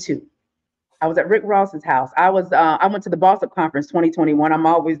 2022. I was at Rick Ross's house. I went to the Boss Up Conference 2021. I'm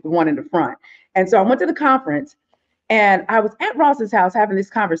always the one in the front. And so I went to the conference, and I was at Ross's house having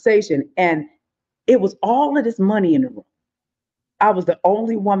this conversation, and it was all of this money in the room. I was the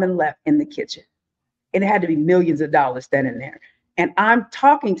only woman left in the kitchen. And it had to be millions of dollars standing there. And I'm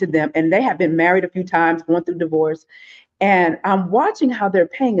talking to them, and they have been married a few times, going through divorce. And I'm watching how they're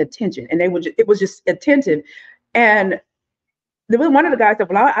paying attention. And it was just attentive. And there was one of the guys said,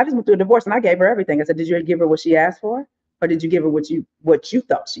 well, I just went through a divorce and I gave her everything. I said, did you give her what she asked for? Or did you give her what you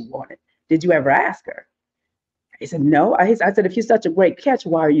thought she wanted? Did you ever ask her? He said, no. I said, if you're such a great catch,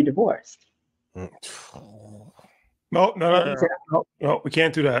 why are you divorced? No, we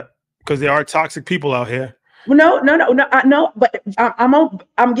can't do that, because there are toxic people out here. Well, no. But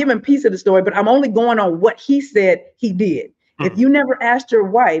I'm giving a piece of the story, but I'm only going on what he said he did. If you never asked your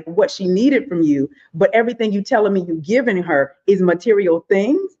wife what she needed from you, but everything you telling me you giving her is material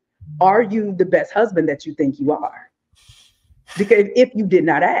things, are you the best husband that you think you are? Because if you did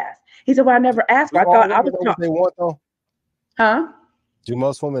not ask, he said, well, I never asked. I thought I was what they want, though. Huh? Do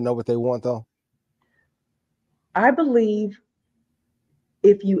most women know what they want, though? I believe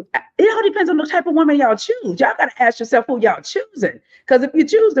it all depends on the type of woman y'all choose. Y'all got to ask yourself who y'all choosing. Because if you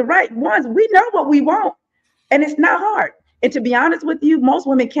choose the right ones, we know what we want. And it's not hard. And to be honest with you, most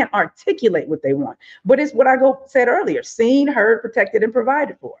women can't articulate what they want. But it's what I said earlier: seen, heard, protected, and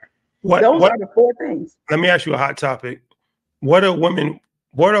provided for. Those are the 4 things. Let me ask you a hot topic. What are women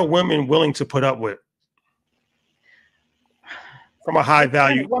willing to put up with? From a high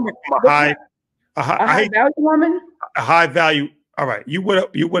value, a high value woman? A high value. All right. You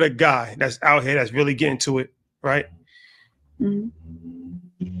with a guy that's out here that's really getting to it, right?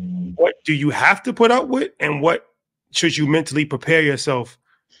 Mm-hmm. What do you have to put up with, and what should you mentally prepare yourself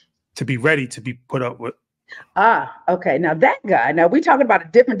to be ready to be put up with? Okay. Now that guy, we're talking about a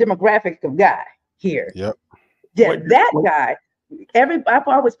different demographic of guy here. Yep. Yeah, guy, I've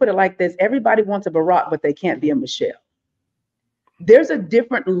always put it like this: everybody wants a Barack, but they can't be a Michelle. There's a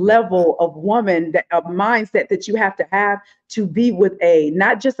different level of woman, a mindset that you have to be with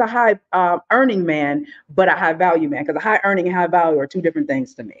not just a high earning man, but a high value man. Because a high earning and high value are 2 different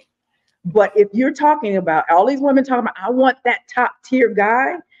things to me. But if you're talking about all these women talking about, I want that top tier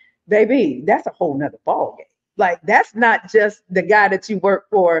guy, baby, that's a whole nother ballgame. Like, that's not just the guy that you work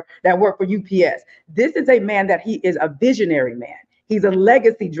for UPS. This is a man that he is a visionary man. He's a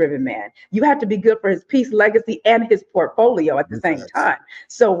legacy driven man. You have to be good for his peace, legacy, and his portfolio at the same time.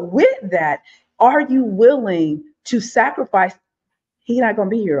 So with that, are you willing to sacrifice? He's not going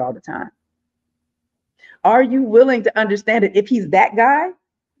to be here all the time. Are you willing to understand that if he's that guy,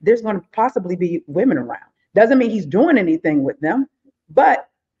 there's going to possibly be women around? Doesn't mean he's doing anything with them, but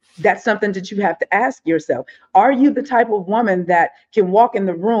that's something that you have to ask yourself. Are you the type of woman that can walk in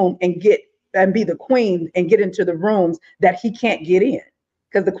the room and be the queen and get into the rooms that he can't get in?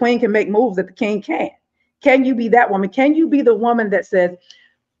 Because the queen can make moves that the king can't. Can you be that woman? Can you be the woman that says,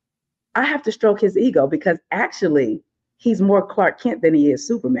 I have to stroke his ego because actually he's more Clark Kent than he is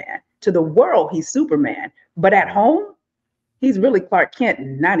Superman. To the world, he's Superman, but at home, he's really Clark Kent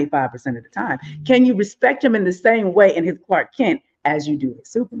 95% of the time. Can you respect him in the same way in his Clark Kent as you do his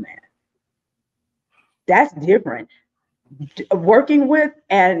Superman? That's different. Working with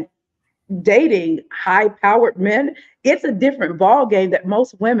and dating high-powered men, it's a different ball game that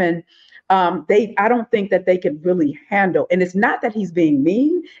most women, I don't think that they can really handle. And it's not that he's being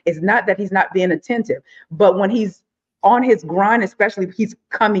mean. It's not that he's not being attentive. But when he's on his grind, especially if he's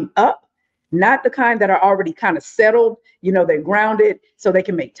coming up, not the kind that are already kind of settled, they're grounded so they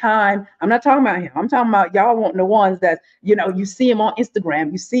can make time. I'm not talking about him. I'm talking about y'all wanting the ones that, you see him on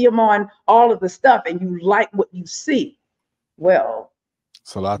Instagram, you see him on all of the stuff and you like what you see. Well,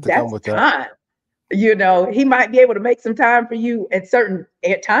 it's a lot to come with that. Time. He might be able to make some time for you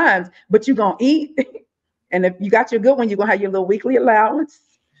at times, but you're going to eat. And if you got your good one, you're going to have your little weekly allowance.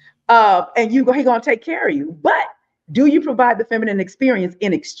 And he's going to take care of you. But do you provide the feminine experience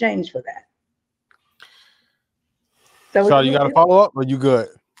in exchange for that? So you got a follow up or you good?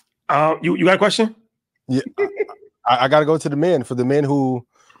 You got a question? Yeah. I got to go to the men. For the men who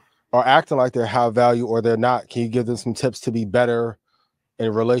are acting like they're high value or they're not, can you give them some tips to be better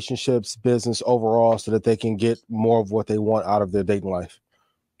in relationships, business overall, so that they can get more of what they want out of their dating life?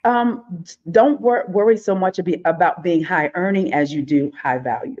 Don't worry so much about being high earning as you do high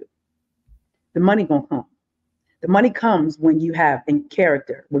value. The money gonna come. The money comes when you have in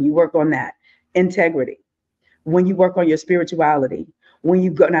character, when you work on that integrity, when you work on your spirituality, when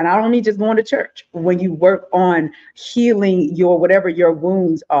you go, now I don't mean just going to church, when you work on healing whatever your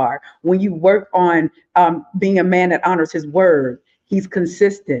wounds are, when you work on being a man that honors his word, he's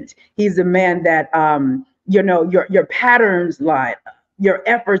consistent. He's a man that, your patterns line, your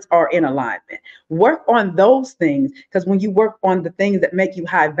efforts are in alignment. Work on those things, because when you work on the things that make you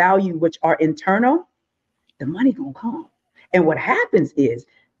high value, which are internal, the money gonna come. And what happens is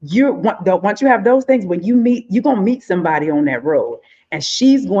once you have those things, when you're gonna meet somebody on that road, and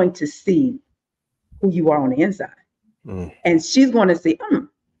she's going to see who you are on the inside. And she's going to see,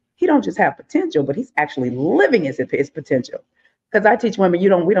 he don't just have potential, but he's actually living his potential. Because I teach women,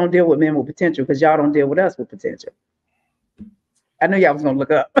 we don't deal with men with potential because y'all don't deal with us with potential. I know y'all was gonna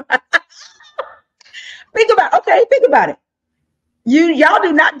look up. Think about it. Y'all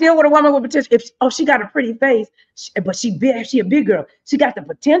do not deal with a woman with potential. She got a pretty face, but she a big girl. She got the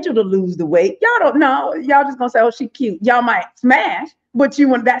potential to lose the weight. Y'all don't know. Y'all just gonna say, she cute. Y'all might smash, but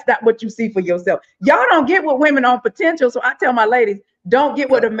that's not what you see for yourself. Y'all don't get with women on potential. So I tell my ladies, don't get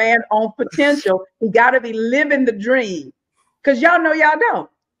with a man on potential. He gotta be living the dream. Cause y'all know y'all don't.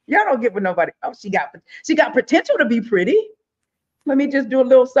 Y'all don't get with nobody. She got potential to be pretty. Let me just do a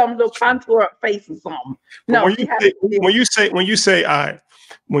little contour face or something. No, when you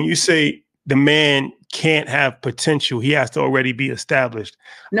say the man can't have potential, he has to already be established.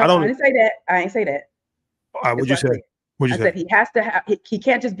 No, I didn't say that. I ain't say that. What'd you say? I said he has to have. He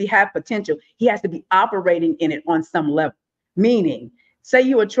can't just have potential. He has to be operating in it on some level. Meaning, say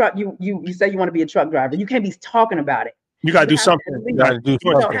you a truck. You say you want to be a truck driver. You can't be talking about it. You gotta do something. You gotta do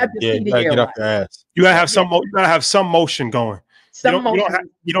something. You gotta get off your ass. You gotta have some. You gotta have some motion going.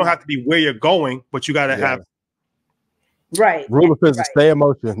 You don't have to be where you're going, but you got to have right. Rule of physics: stay in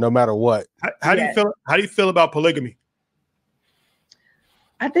motion, no matter what. How do you feel? How do you feel about polygamy?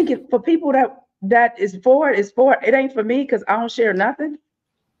 I think for people that is for it, is for it. It ain't for me because I don't share nothing.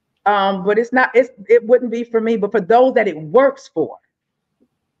 But it's not. It wouldn't be for me. But for those that it works for,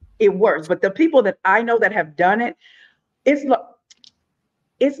 it works. But the people that I know that have done it, it's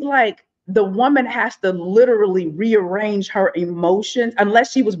like the woman has to literally rearrange her emotions,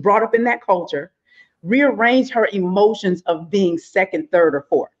 unless she was brought up in that culture, rearrange her emotions of being second, third, or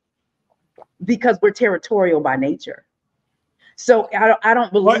fourth, because we're territorial by nature. So I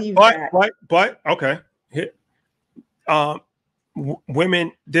don't believe that. But okay.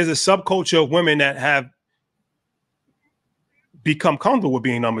 Women, there's a subculture of women that have become comfortable with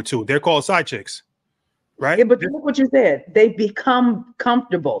being number two. They're called side chicks. Right. Yeah, but look what you said. They become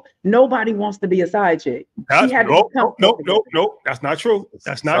comfortable. Nobody wants to be a side chick. No. That's not true.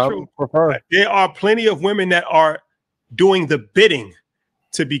 That's not true. There are plenty of women that are doing the bidding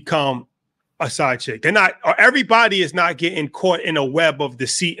to become a side chick. They're not. Everybody is not getting caught in a web of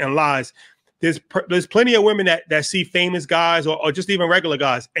deceit and lies. There's plenty of women that see famous guys or just even regular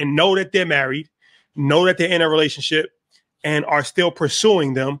guys and know that they're married, know that they're in a relationship, and are still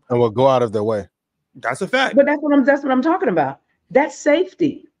pursuing them and will go out of their way. That's a fact. But that's what I'm talking about. That's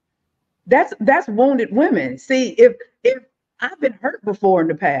safety. That's wounded women. See, if I've been hurt before in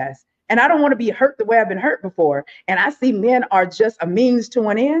the past, and I don't want to be hurt the way I've been hurt before, and I see men are just a means to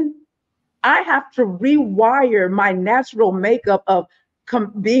an end, I have to rewire my natural makeup of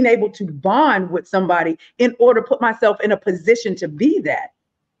being able to bond with somebody in order to put myself in a position to be that.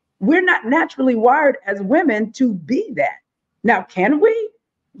 We're not naturally wired as women to be that. Now, can we?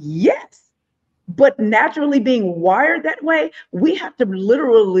 Yes. But naturally being wired that way, we have to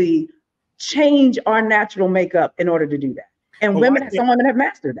literally change our natural makeup in order to do that. And some women have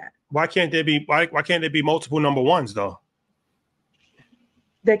mastered that. Why can't there be multiple number ones though?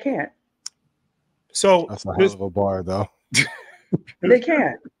 They can't. So that's a hell of a bar though. They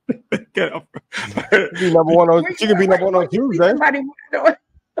can't. She can be number one on Tuesday.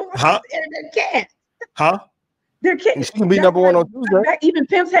 Huh? They can't. Huh? There can't. She can be number one on Tuesday. Even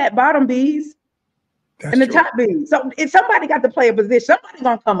pimps had bottom B's. That's and the top B's. So if somebody got to play a position, somebody's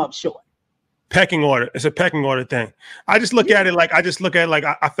gonna come up short. Pecking order. It's a pecking order thing. I just look at it like I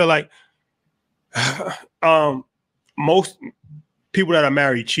feel like most people that are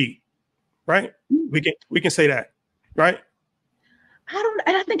married cheat, right? We can say that, right?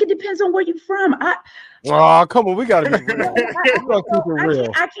 I think it depends on where you're from. Oh, come on, we gotta be real. Keep it real.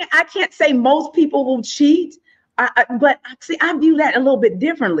 I can't say most people will cheat, but see, I view that a little bit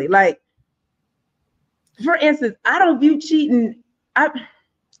differently. Like, for instance, I don't view cheating.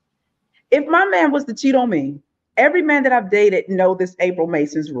 If my man was to cheat on me, every man that I've dated know this April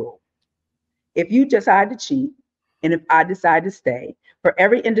Mason's rule. If you decide to cheat, and if I decide to stay, for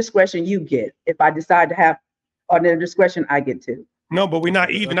every indiscretion you get, if I decide to have an indiscretion, I get two. No, but we're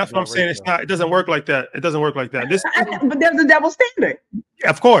not even. That's what I'm saying. It doesn't work like that. It doesn't work like that. But there's a double standard.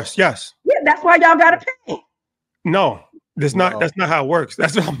 Of course, yes. Yeah, that's why y'all gotta pay. No. That's not how it works.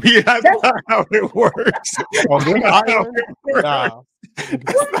 That's not how it works.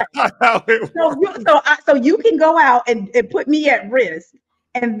 So you can go out and put me at risk,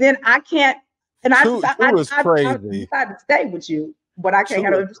 and then I can't. And I decide to stay with you, but I can't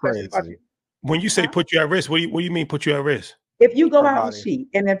have a discussion about you. When you say put you at risk, what do you mean put you at risk? If you go out and cheat,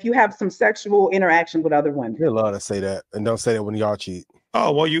 and if you have some sexual interaction with other women, they love to say that, and don't say that when y'all cheat.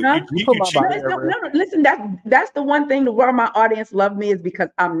 Oh well, you cheat. No, listen, that's the one thing where my audience love me is because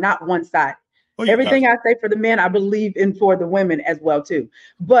I'm not one-sided. Everything I say for the men, I believe in for the women as well too.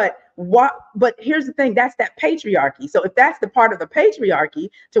 But here's the thing: that's that patriarchy. So if that's the part of the patriarchy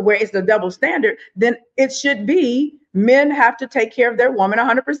to where it's the double standard, then it should be men have to take care of their woman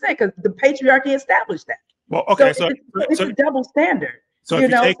 100% because the patriarchy established that. Well, okay, so it's a double standard. So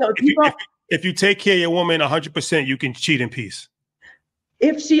if you take care of your woman 100%, you can cheat in peace.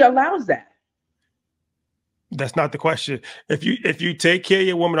 If she allows that. That's not the question. If you take care of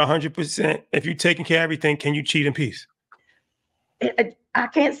your woman 100%, if you're taking care of everything, can you cheat in peace? I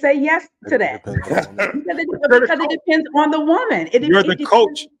can't say yes to that because it depends on the woman. You're the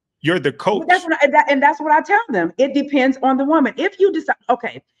coach. You're the coach. That's what I tell them. It depends on the woman. If you decide,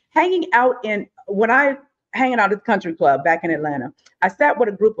 okay, hanging out at the country club back in Atlanta, I sat with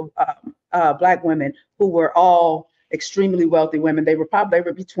a group of Black women who were all extremely wealthy women. They were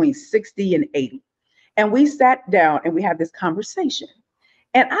between 60 and 80. And we sat down and we had this conversation.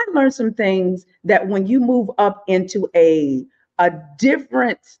 And I learned some things that when you move up into a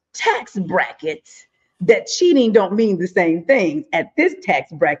different tax bracket, that cheating don't mean the same thing at this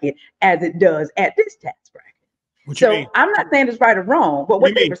tax bracket as it does at this tax bracket. So I'm not saying it's right or wrong, but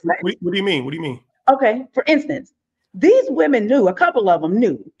what they were saying. What do you mean? What do you mean? Okay, for instance, these women knew, a couple of them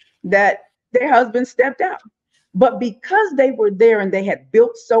knew that their husband stepped out. But because they were there and they had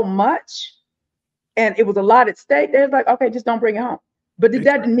built so much and it was a lot at stake, they're like, okay, just don't bring it home. But it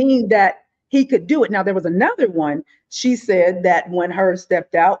doesn't mean that he could do it. Now, there was another one. She said that when hers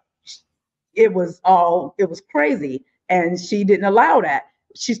stepped out, it was crazy. And she didn't allow that.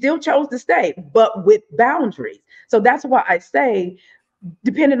 She still chose to stay, but with boundaries. So that's why I say,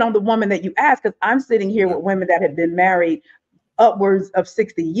 depending on the woman that you ask, because I'm sitting here with women that have been married upwards of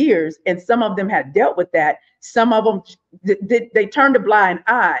 60 years, and some of them had dealt with that. Some of them, they turned a blind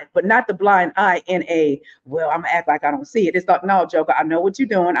eye, but not the blind eye in well, I'm gonna act like I don't see it. It's like, no, Joker, I know what you're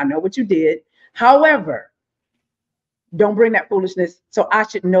doing. I know what you did. However, don't bring that foolishness, so I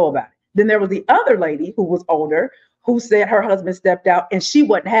should know about it. Then there was the other lady who was older, who said her husband stepped out and she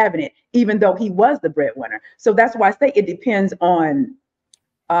wasn't having it, even though he was the breadwinner. So that's why I say it depends on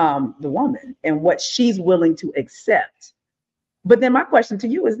the woman and what she's willing to accept. But then my question to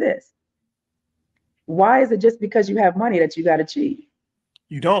you is this: why is it just because you have money that you got to cheat?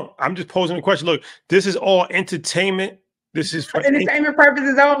 You don't. I'm just posing a question. Look, this is all entertainment. This is for entertainment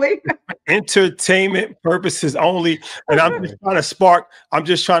purposes only. Entertainment purposes only. And I'm just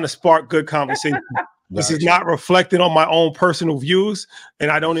trying to spark good conversation. This is not reflected on my own personal views, and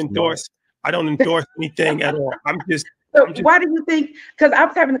I don't endorse anything at all. I'm just So why do you think? Because I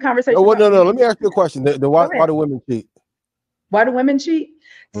was having the conversation. No, no. Let me ask you a question. Why do women cheat? Why do women cheat?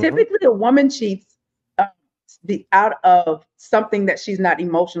 Typically, a woman cheats out of something that she's not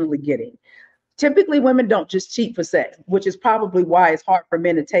emotionally getting. Typically, women don't just cheat for sex, which is probably why it's hard for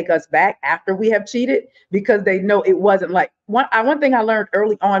men to take us back after we have cheated, because they know it wasn't like one thing I learned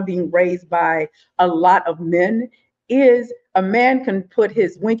early on, being raised by a lot of men, is a man can put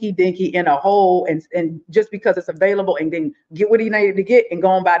his winky dinky in a hole and just because it's available, and then get what he needed to get and go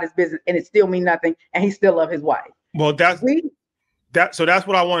on about his business, and it still mean nothing, and he still love his wife. Well, so that's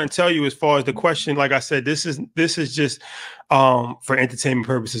what I want to tell you as far as the question. Like I said, this is just for entertainment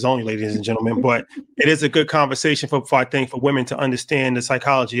purposes only, ladies and gentlemen, but it is a good conversation I think for women to understand the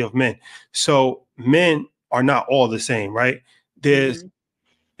psychology of men. So men are not all the same, right? There's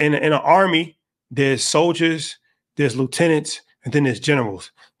in an army, there's soldiers, there's lieutenants, and then there's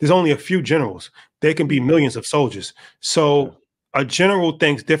generals. There's only a few generals. There can be millions of soldiers. So a general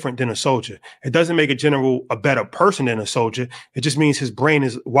thinks different than a soldier. It doesn't make a general a better person than a soldier. It just means his brain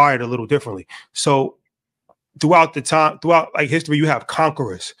is wired a little differently. So throughout like history, you have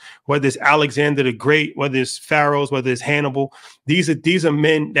conquerors, whether it's Alexander the Great, whether it's pharaohs, whether it's Hannibal. These are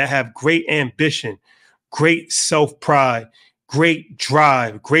men that have great ambition, great self-pride, great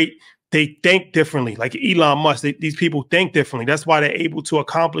drive, they think differently. Like Elon Musk, these people think differently. That's why they're able to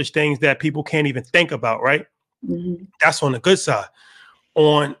accomplish things that people can't even think about, right? That's on the good side.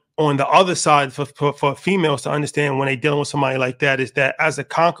 On the other side, for females to understand when they're dealing with somebody like that, is that as a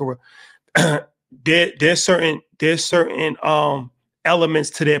conqueror, there's certain elements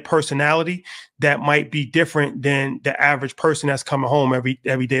to their personality that might be different than the average person that's coming home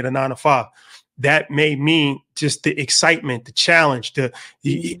every day to 9 to 5. That may mean just the excitement, the challenge.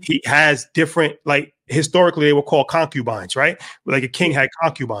 He has different, like historically they were called concubines, right? Like a king had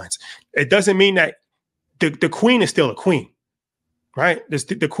concubines. It doesn't mean that the queen is still a queen, right?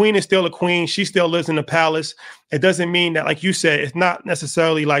 The queen is still a queen. She still lives in the palace. It doesn't mean that, like you said, it's not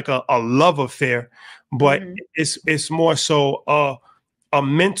necessarily like a love affair, but it's more so a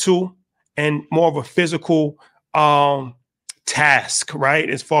mental and more of a physical task, right?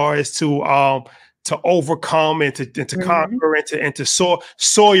 As far as to overcome and to conquer and to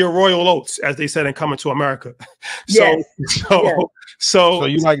sow your royal oats, as they said in Coming to America. So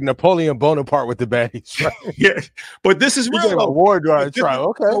you like Napoleon Bonaparte with the baddies, right? Yeah, but this is real. A war trial,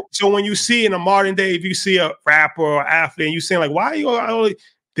 okay. So when you see in a modern day, if you see a rapper or athlete, and you saying like, "Why are you?"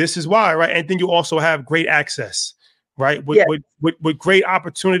 This is why, right? And then you also have great access, right? With great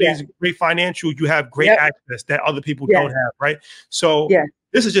opportunities, great financial, you have great access that other people don't have, right? So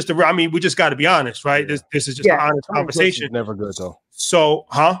this is just we just got to be honest, right? This is just an honest conversation. Never good though. So,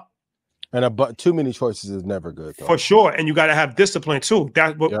 And too many choices is never good, though. For sure. And you got to have discipline too.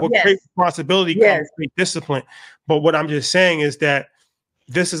 That's what great responsibility comes with discipline. But what I'm just saying is that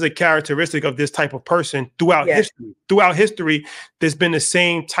this is a characteristic of this type of person throughout history. Throughout history, there's been the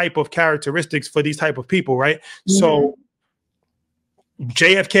same type of characteristics for these type of people, right? So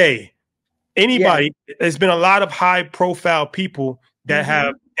JFK, anybody, there's been a lot of high profile people that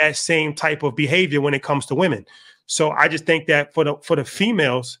have that same type of behavior when it comes to women. So I just think that for the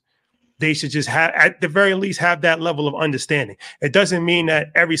females, they should just have, at the very least, have that level of understanding. It doesn't mean that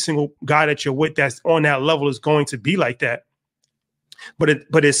every single guy that you're with that's on that level is going to be like that, but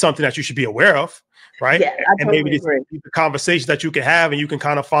it's something that you should be aware of, right? Yeah, I totally maybe agree. the conversations that you can have, and you can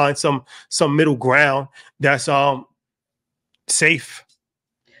kind of find some middle ground that's safe.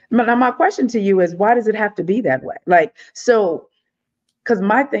 Now, my question to you is, why does it have to be that way? Like, so, because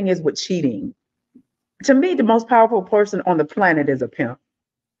my thing is with cheating, to me, the most powerful person on the planet is a pimp.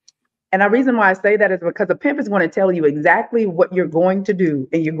 And the reason why I say that is because a pimp is going to tell you exactly what you're going to do,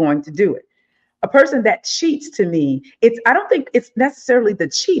 and you're going to do it. A person that cheats, to me, I don't think it's necessarily the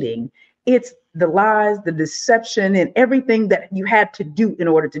cheating. It's the lies, the deception, and everything that you had to do in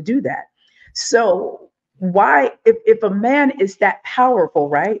order to do that. So why, if a man is that powerful,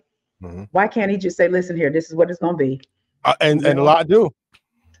 right? Why can't he just say, listen here, this is what it's going to be? And a lot do.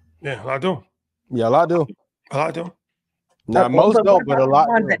 Yeah, a lot do. Yeah, a lot do. A lot do. Now, most don't, but a lot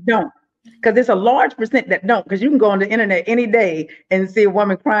that don't. Because it's a large percent that don't. Because you can go on the internet any day and see a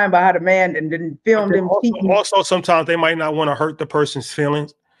woman crying by how the man and then film them cheating. Also, sometimes they might not want to hurt the person's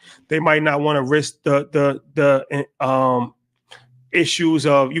feelings. They might not want to risk the issues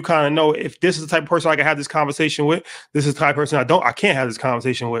of, you kind of know, if this is the type of person I can have this conversation with, this is the type of person I can't have this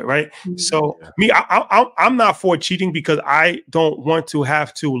conversation with, right? So I'm not for cheating because I don't want to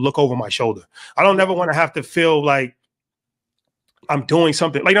have to look over my shoulder. I don't ever want to have to feel like I'm doing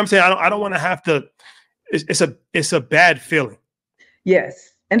something. Like I'm saying, I don't want to have to. It's a bad feeling.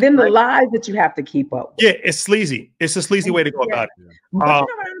 Yes, And then the lies that you have to keep up with. Yeah, it's sleazy. It's a sleazy way to go about it. But you know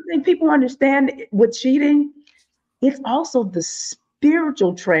what I don't think people understand with cheating? It's also the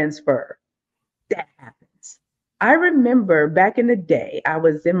spiritual transfer that happens. I remember back in the day, I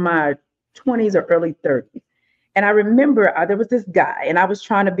was in my 20s or early 30s. And I remember there was this guy, and I was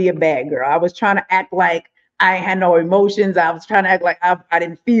trying to be a bad girl. I was trying to act like I had no emotions. I was trying to act like I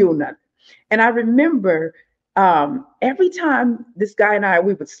didn't feel nothing. And I remember every time this guy and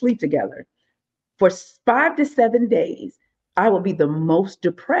we would sleep together for 5 to 7 days, I would be the most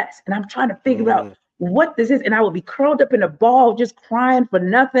depressed. And I'm trying to figure out what this is. And I would be curled up in a ball, just crying for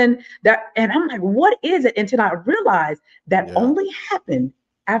nothing. And I'm like, what is it? Until I realized that only happened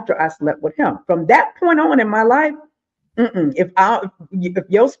after I slept with him. From that point on in my life, if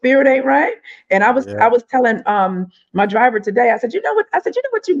your spirit ain't right, and I was telling my driver today, I said, you know what? I said, you know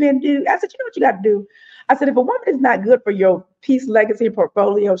what you've been doing? I said, you know what you got to do? I said, if a woman is not good for your peace, legacy, and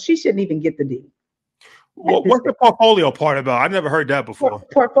portfolio, she shouldn't even get the deal. Well, what's the portfolio part about? I've never heard that before.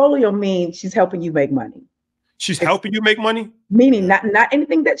 Portfolio means she's helping you make money. She's helping you make money? Meaning not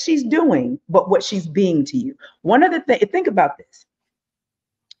anything that she's doing, but what she's being to you. One of the things, think about this.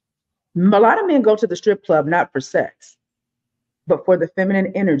 A lot of men go to the strip club not for sex, but for the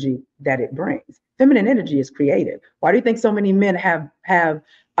feminine energy that it brings. Feminine energy is creative. Why do you think so many men have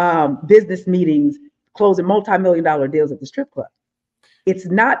business meetings closing multi-million-dollar deals at the strip club? It's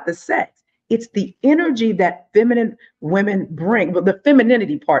not the sex. It's the energy that feminine women bring, but the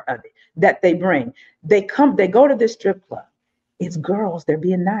femininity part of it that they bring. They go to this strip club. It's girls. They're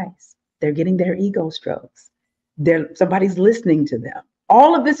being nice. They're getting their ego strokes. Somebody's listening to them.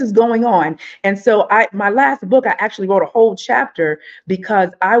 All of this is going on. And so my last book, I actually wrote a whole chapter because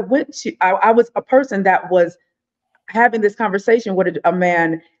I was a person that was having this conversation with a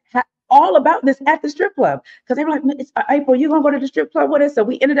man all about this at the strip club. Because they were like, April, you gonna go to the strip club with us? So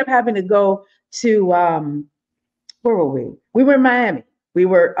we ended up having to go to, where were we? We were in Miami. We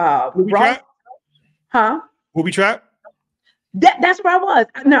were, Booby trap? That's where I was.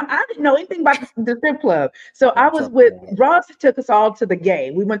 Now, I didn't know anything about the strip club. So I was with Ross, took us all to the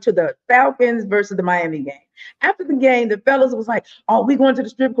game. We went to the Falcons versus the Miami game. After the game, the fellas was like, oh, we going to the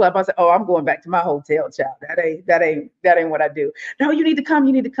strip club. I said, oh, I'm going back to my hotel, child. That ain't what I do. No, you need to come.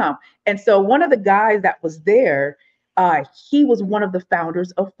 You need to come. And so one of the guys that was there, he was one of the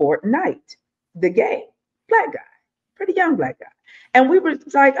founders of Fortnite, the game. Black guy, pretty young black guy. And we were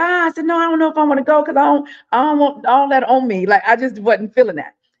like, I said, no, I don't know if I want to go because I don't want all that on me. Like, I just wasn't feeling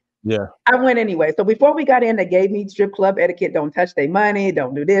that. Yeah. I went anyway. So before we got in, they gave me strip club etiquette. Don't touch their money.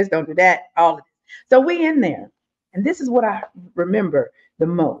 Don't do this. Don't do that. All of it. So we in there. And this is what I remember the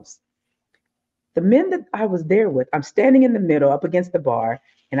most. The men that I was there with, I'm standing in the middle up against the bar,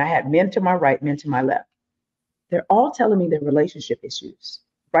 and I had men to my right, men to my left. They're all telling me their relationship issues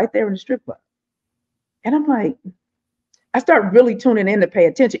right there in the strip club. And I'm like, I started really tuning in to pay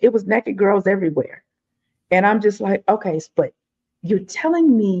attention. It was naked girls everywhere. And I'm just like, okay, but you're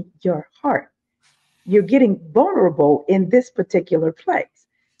telling me your heart. You're getting vulnerable in this particular place.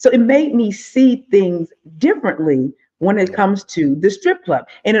 So it made me see things differently when it comes to the strip club.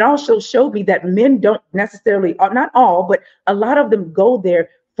 And it also showed me that men don't necessarily, not all, but a lot of them go there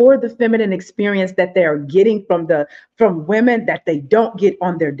for the feminine experience that they are getting from women that they don't get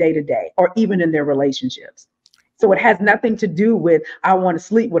on their day-to-day or even in their relationships. So it has nothing to do with, I want to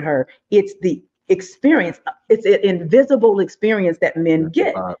sleep with her. It's the experience. It's an invisible experience that men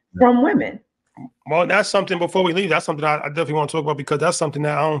get from women. Well, that's something, before we leave, that's something I definitely want to talk about, because that's something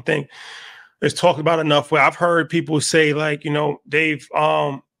that I don't think is talked about enough. Where I've heard people say, like, they've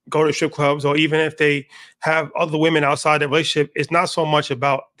go to strip clubs, or even if they have other women outside their relationship, it's not so much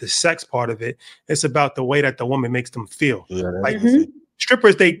about the sex part of it. It's about the way that the woman makes them feel. Yeah, like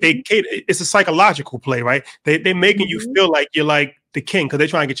strippers, they it's a psychological play, right? They're making you feel like you're like the king because they're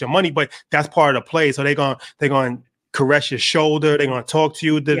trying to get your money, but that's part of the play. So they're going to caress your shoulder. They're going to talk to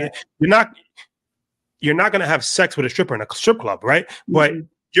you. You're not going to have sex with a stripper in a strip club, right? But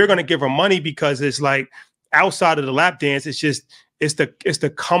you're going to give her money because it's like outside of the lap dance. It's just it's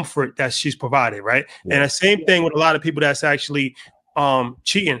the comfort that she's provided, right? And the same thing with a lot of people that's actually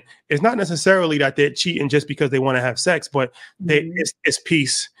cheating. It's not necessarily that they're cheating just because they want to have sex, but it's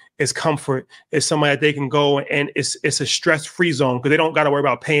peace, it's comfort, it's somewhere that they can go, and it's a stress-free zone because they don't got to worry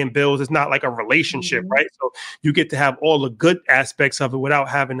about paying bills. It's not like a relationship, right? So you get to have all the good aspects of it without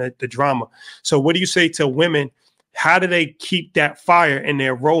having the drama. So what do you say to women? How do they keep that fire in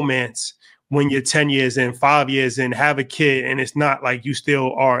their romance when you're 10 years in, 5 years in, have a kid, and it's not like you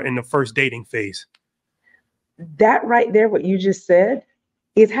still are in the first dating phase? That right there, what you just said,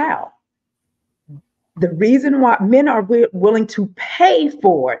 is how. The reason why men are willing to pay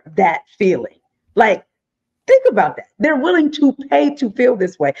for that feeling, like, think about that. They're willing to pay to feel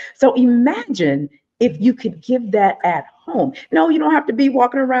this way. So imagine if you could give that at home. No, you don't have to be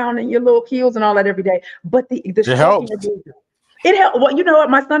walking around in your little heels and all that every day. But the It helps. It helped. Well, you know what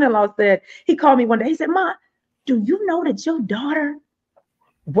my son-in-law said? He called me one day. He said, "Ma, do you know that your daughter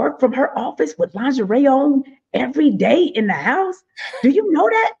worked from her office with lingerie on every day in the house? Do you know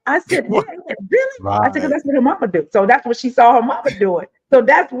that?" I said, "Yeah." He said, "Really?" Right. I said, "Because that's what her mama do." So that's what she saw her mama doing. So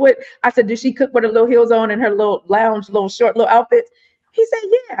that's what I said. Did she cook with her little heels on and her little lounge, little short, little outfits? He said,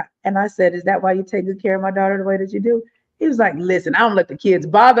 "Yeah." And I said, "Is that why you take good care of my daughter the way that you do?" He was like, "Listen, I don't let the kids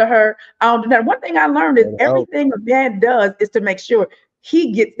bother her. I don't do that." One thing I learned is everything a man does is to make sure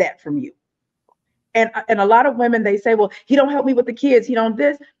he gets that from you. And a lot of women, they say, "Well, he don't help me with the kids. He don't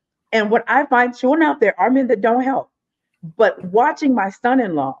this." And what I find, sure enough, there are men that don't help. But watching my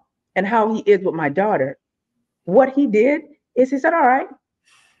son-in-law and how he is with my daughter, what he did is he said, "All right,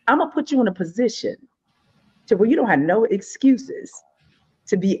 I'm gonna put you in a position to where you don't have no excuses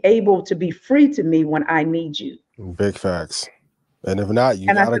to be able to be free to me when I need you." Big facts. And if not, you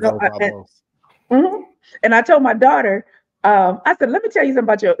And I gotta said, go. And I told my daughter, I said, "Let me tell you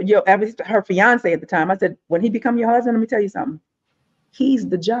something about her fiance at the time." I said, "When he become your husband, let me tell you something. He's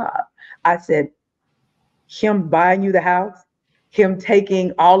the job." I said, "Him buying you the house, him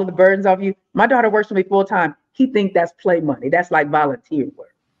taking all of the burdens off you." My daughter works for me full time. He thinks that's play money. That's like volunteer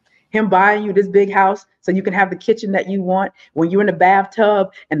work. Him buying you this big house so you can have the kitchen that you want. When you're in the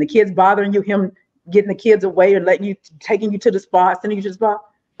bathtub and the kids bothering you, him getting the kids away and taking you to the spa, sending you to the spa.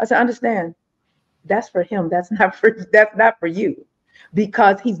 I said, "Understand, that's for him. That's not for you."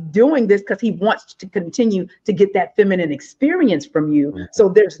 Because he's doing this because he wants to continue to get that feminine experience from you. Mm-hmm. So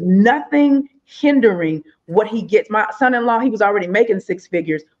there's nothing hindering what he gets. My son-in-law, he was already making 6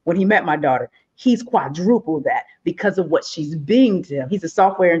 figures when he met my daughter. He's quadrupled that because of what she's being to him. He's a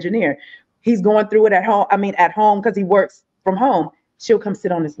software engineer. He's going through it at home because he works from home. She'll come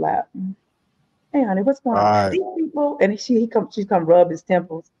sit on his lap. "Hey, honey, what's going on?" These people, and she's come rub his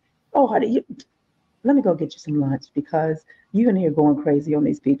temples. "Oh, honey, let me go get you some lunch because you're in here going crazy on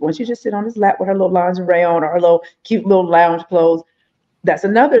these people." And she just sit on his lap with her little lingerie on or her little cute little lounge clothes. That's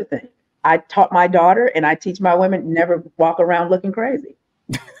another thing. I taught my daughter and I teach my women, never walk around looking crazy.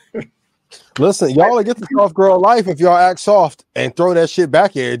 Listen, y'all will get the soft girl life if y'all act soft and throw that shit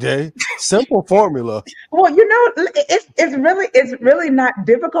back every day. Simple formula. Well, it's really not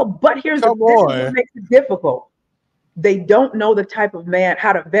difficult, but this is what makes it difficult. They don't know the type of man,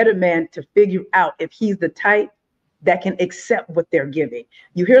 how to vet a man to figure out if he's the type that can accept what they're giving.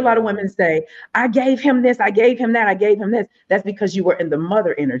 You hear a lot of women say, "I gave him this, I gave him that, I gave him this." That's because you were in the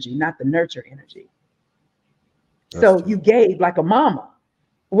mother energy, not the nurture energy. So you gave like a mama.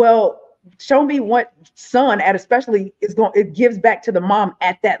 Well, show me what son especially it gives back to the mom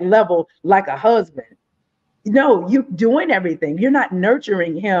at that level like a husband. No, you're doing everything. You're not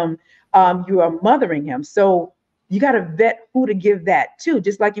nurturing him. You are mothering him. So you got to vet who to give that to,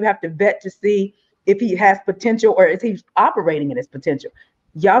 just like you have to vet to see if he has potential or is he operating in his potential.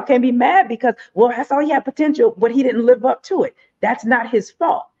 Y'all can't be mad because, well, that's all he had potential, but he didn't live up to it. That's not his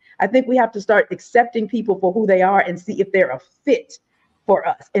fault. I think we have to start accepting people for who they are and see if they're a fit for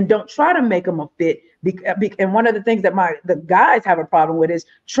us, and don't try to make them a fit. And one of the things that the guys have a problem with is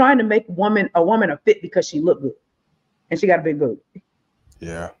trying to make a woman a fit because she look good and she got a big boob.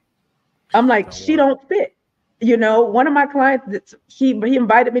 Yeah, I'm like, she don't fit. You know, one of my clients, he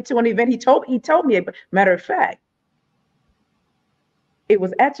invited me to an event. He told me, matter of fact, it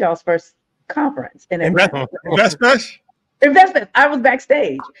was at y'all's first conference in Atlanta. Investment. I was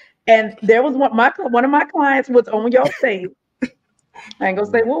backstage, and there was one of my clients was on your stage. I ain't gonna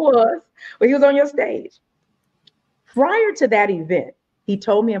say what was, but he was on your stage. Prior to that event, he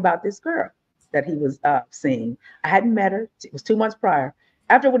told me about this girl that he was seeing. I hadn't met her. It was 2 months prior.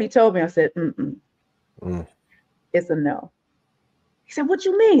 After what he told me, I said, it's a no. He said, "What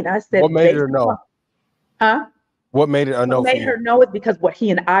you mean?" I said, "What made her no?" Huh? What made it a no? What made her know is because what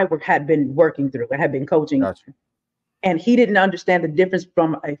he and I had been working through and had been coaching. Gotcha. And he didn't understand the difference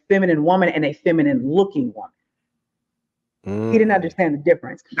from a feminine woman and a feminine looking woman. He didn't understand the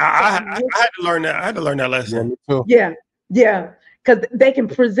difference. I had to learn that. I had to learn that lesson. Yeah. Because they can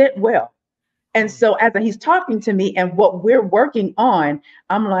present well. And so as he's talking to me and what we're working on,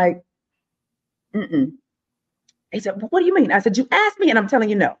 I'm like, He said, "What do you mean?" I said, "You asked me and I'm telling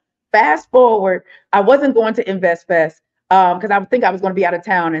you no." Fast forward, I wasn't going to Invest Fest because I think I was going to be out of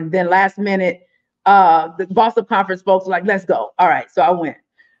town. And then last minute, the Boston conference folks were like, "Let's go." All right. So I went.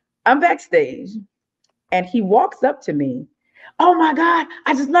 I'm backstage and he walks up to me. "Oh my God,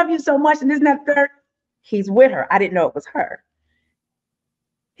 I just love you so much." And isn't that third? He's with her. I didn't know it was her.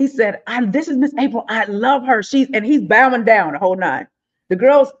 He said, this is Miss April. I love her. And he's bowing down the whole nine. The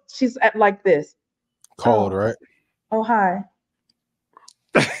girl's, she's at like this. Cold, right? Oh, hi.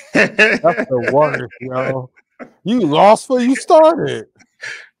 That's the worst, yo. You lost where you started.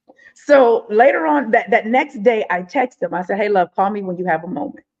 So later on, that next day, I texted him. I said, hey, love, call me when you have a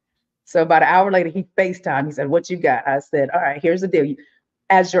moment. So about an hour later, he FaceTimed. He said, what you got? I said, all right, here's the deal.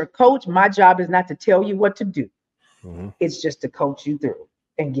 As your coach, my job is not to tell you what to do. Mm-hmm. It's just to coach you through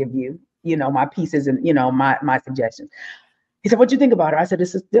and give you, my pieces and, my suggestions. He said, what you think about her? I said,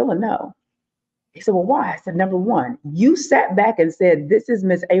 this is still a no. He said, well, why? I said, number one, you sat back and said, this is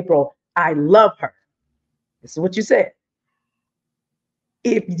Miss April. I love her. This is what you said.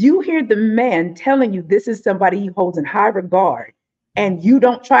 If you hear the man telling you this is somebody he holds in high regard and you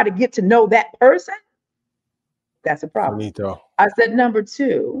don't try to get to know that person, that's a problem. Bonito. I said, number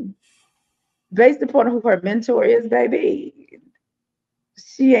two, based upon who her mentor is, baby,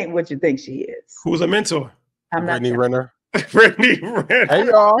 she ain't what you think she is. Who's a mentor? I'm not Brittany Renner. Brittany Renner. Hey,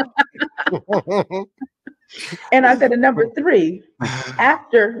 y'all. And I said, and number three,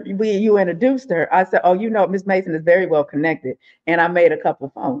 after you introduced her, I said, oh, Miss Mason is very well connected. And I made a couple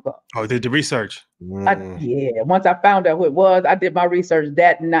of phone calls. Oh, did the research? Yeah. Once I found out who it was, I did my research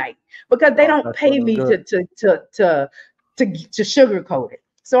that night because they don't pay me to sugarcoat it.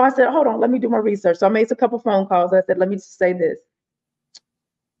 So I said, hold on, let me do my research. So I made a couple of phone calls. I said, let me just say this.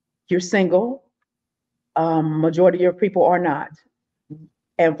 You're single. Majority of your people are not.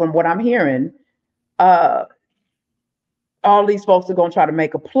 And from what I'm hearing, all these folks are going to try to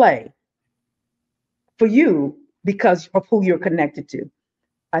make a play for you because of who you're connected to.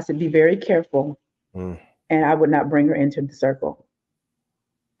 I said, be very careful. And I would not bring her into the circle.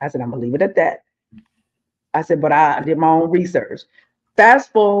 I said, I'm going to leave it at that. I said, but I did my own research.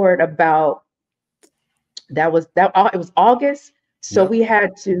 Fast forward about, it was August. So we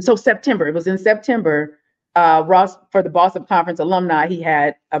had to, September, it was in September, Ross, for the Boston Conference alumni, he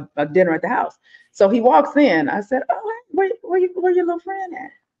had a dinner at the house. So he walks in. I said, oh, where your little friend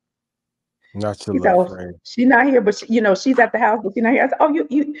at? Not your little friend. She's not here, but she's at the house, but she's not here. I said, oh,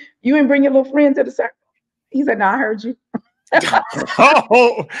 you didn't bring your little friend to the circle? He said, no, I heard you.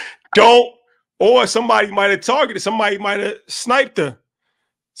 Oh, don't. Or somebody might have targeted. Somebody might have sniped her.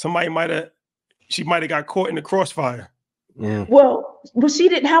 She might have got caught in the crossfire. Well, she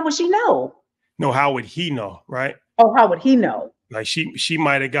didn't. How would she know? No, how would he know, right? Oh, how would he know? Like she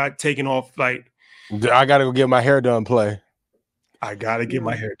might have got taken off. Like, I gotta go get my hair done. Play. I gotta get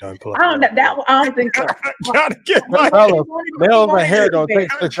my hair done. Play. I don't think so. I gotta get my hair done.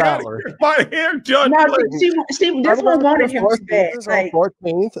 Take 6 hours. My hair done. No, this one wanted him too bad. Like,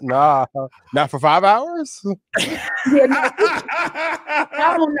 14th? Nah, not for 5 hours. Yeah, no,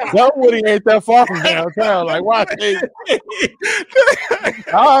 I don't know. That Woody ain't that far from downtown. Like, watch it.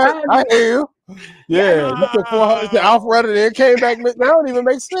 All right, I hear you. Yeah, you took 400 to Alpharetta, then came back. That don't even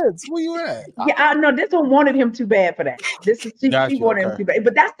make sense. Where you at? Yeah, I know this one wanted him too bad for that. She wanted him too bad.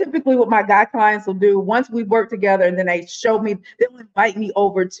 But that's typically what my guy clients will do. Once we work together, and then they show me, they'll invite me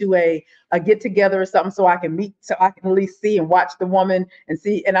over to a get together or something, so I can meet, so I can at least see and watch the woman and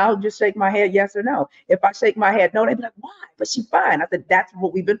see. And I'll just shake my head, yes or no. If I shake my head no, they'd be like, why? But she's fine. I said, that's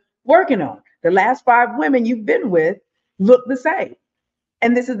what we've been working on. The last 5 women you've been with look the same,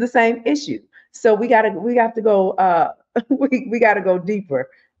 and this is the same issue. So we have to go. We got to go deeper,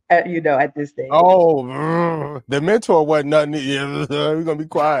 at this stage. Oh, the mentor wasn't nothing. Yeah, we're gonna be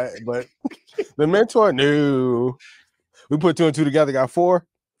quiet, but the mentor knew. We put 2 and 2 together, got 4.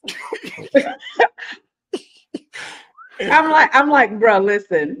 I'm like, bro,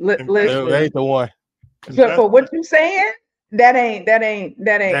 listen. That ain't the one. So for what you saying, that ain't it.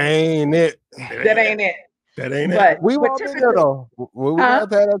 That ain't it. That ain't but, it. We won't be there though. We have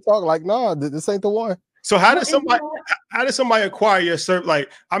to have that talk. Like, no, this ain't the one. So how does somebody acquire your service?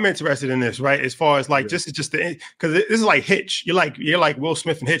 Like, I'm interested in this, right? As far as like, this is just because this is like Hitch. You're like Will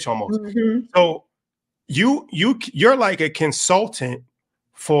Smith and Hitch almost. Mm-hmm. So you're like a consultant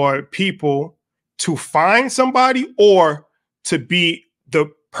for people to find somebody or to be the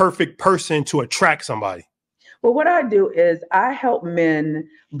perfect person to attract somebody. Well, what I do is I help men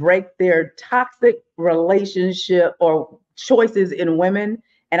break their toxic relationship or choices in women,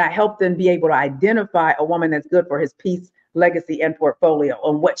 and I help them be able to identify a woman that's good for his peace, legacy, and portfolio,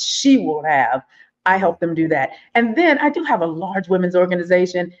 and what she will have. I help them do that. And then I do have a large women's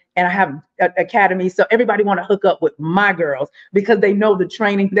organization, and I have an academy. So everybody want to hook up with my girls because they know the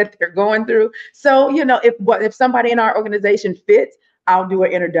training that they're going through. So, if somebody in our organization fits, I'll do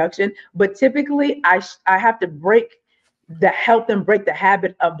an introduction. But typically I have to break that help them break the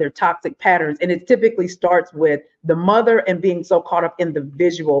habit of their toxic patterns. And it typically starts with the mother and being so caught up in the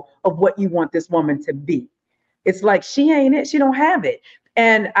visual of what you want this woman to be. It's like, she ain't it, she don't have it.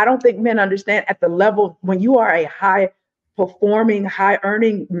 And I don't think men understand at the level when you are a high performing, high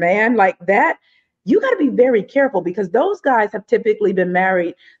earning man like that, you got to be very careful, because those guys have typically been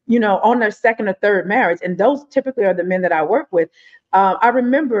married, you know, on their second or third marriage. And those typically are the men that I work with. I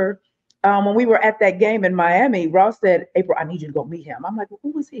remember when we were at that game in Miami, Ross said, April, I need you to go meet him. I'm like, well,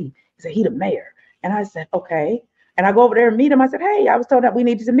 who is he? He said, he the mayor. And I said, okay. And I go over there and meet him. I said, hey, I was told that we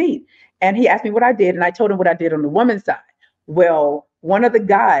needed to meet. And he asked me what I did. And I told him what I did on the woman's side. Well, one of the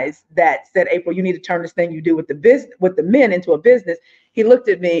guys that said, April, you need to turn this thing you do with the business, with the men, into a business. He looked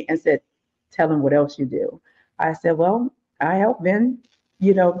at me and said, tell him what else you do. I said, well, I help men,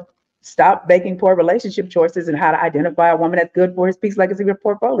 you know, stop making poor relationship choices and how to identify a woman that's good for his peace, legacy, or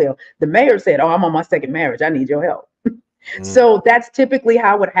portfolio. The mayor said, oh, I'm on my second marriage. I need your help. So that's typically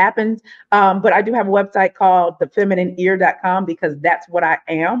how it happens. But I do have a website called thefeminineear.com, because that's what I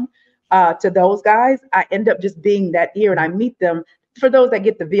am to those guys. I end up just being that ear, and I meet them. For those that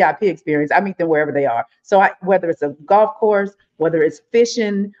get the VIP experience, I meet them wherever they are. So whether it's a golf course, whether it's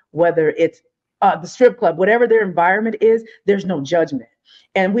fishing, whether it's the strip club, whatever their environment is, there's no judgment.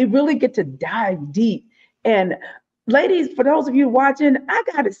 And we really get to dive deep. And ladies, for those of you watching, I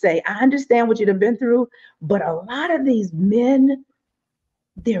got to say, I understand what you've been through, but a lot of these men,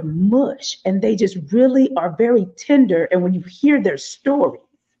 they're mush, and they just really are very tender. And when you hear their story,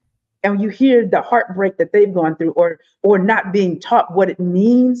 and you hear the heartbreak that they've gone through, or not being taught what it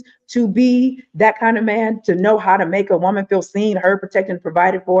means to be that kind of man, to know how to make a woman feel seen, heard, protected, and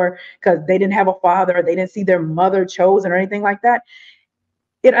provided for, because they didn't have a father, or they didn't see their mother chosen or anything like that.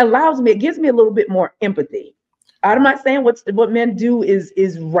 It allows me, it gives me a little bit more empathy. I'm not saying what men do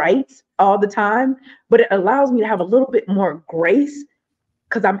is right all the time, but it allows me to have a little bit more grace,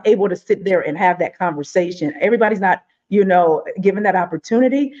 because I'm able to sit there and have that conversation. Everybody's not, you know, given that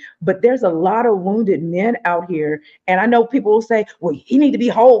opportunity, but there's a lot of wounded men out here. And I know people will say, well, you need to be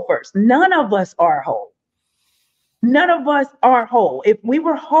whole first. None of us are whole. None of us are whole. If we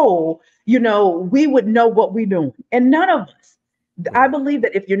were whole, you know, we would know what we're doing. And none of us. I believe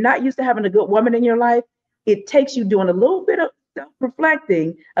that if you're not used to having a good woman in your life, it takes you doing a little bit of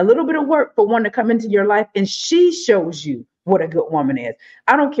self-reflecting, a little bit of work for one to come into your life, and she shows you what a good woman is.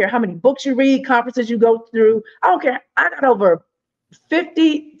 I don't care how many books you read, conferences you go through. I don't care. I got over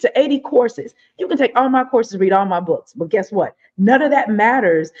 50 to 80 courses. You can take all my courses, read all my books, but guess what? None of that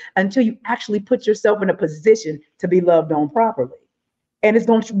matters until you actually put yourself in a position to be loved on properly. And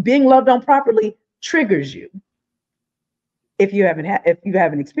being loved on properly triggers you if you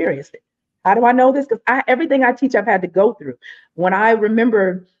haven't experienced it. How do I know this? Because everything I teach, I've had to go through. When I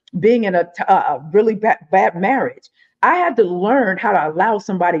remember being in a really bad marriage, I had to learn how to allow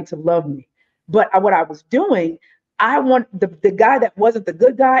somebody to love me. But what I was doing, I want the guy that wasn't the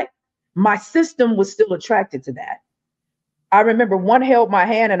good guy, my system was still attracted to that. I remember one held my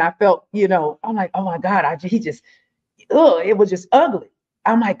hand and I felt, you know, I'm like, oh my God, it was just ugly.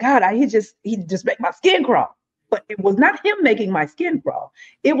 I'm like, God, he just made my skin crawl. But it was not him making my skin crawl.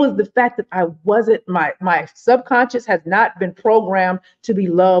 It was the fact that I wasn't, my subconscious has not been programmed to be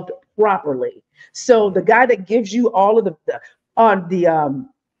loved properly. So the guy that gives you all of the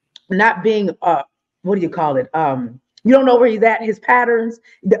not being, what do you call it? You don't know where he's at, his patterns,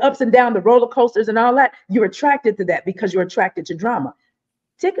 the ups and downs, the roller coasters and all that. You're attracted to that because you're attracted to drama.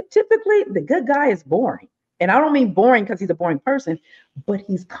 Typically, the good guy is boring. And I don't mean boring because he's a boring person, but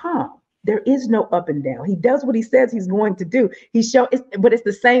he's calm. There is no up and down. He does what he says he's going to do. But it's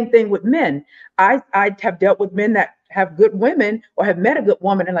the same thing with men. I have dealt with men that have good women or have met a good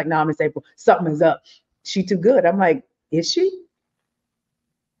woman and like, no, Miss April, something is up. She too good. I'm like, is she?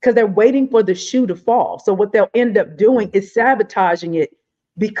 Because they're waiting for the shoe to fall. So what they'll end up doing is sabotaging it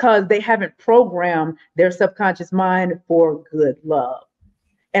because they haven't programmed their subconscious mind for good love.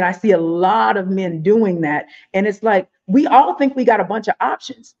 And I see a lot of men doing that. And it's like, we all think we got a bunch of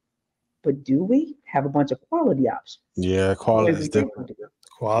options. But do we have a bunch of quality options? Yeah, quality is different.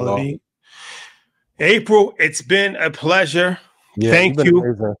 Quality. April, it's been a pleasure. Yeah, Thank you.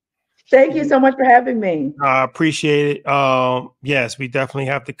 Amazing. Thank you so much for having me. I appreciate it. Yes, we definitely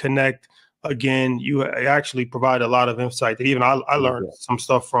have to connect again. You actually provide a lot of insight that even I learned some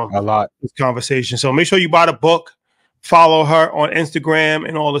stuff from this conversation. So make sure you buy the book, follow her on Instagram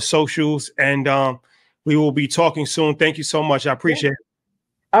and all the socials, and we will be talking soon. Thank you so much. I appreciate it.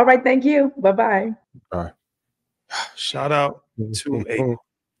 All right. Thank you. Bye-bye. All right. Shout out to April.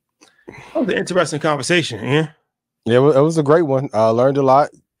 That was an interesting conversation. Yeah. Yeah, it was a great one. Learned a lot.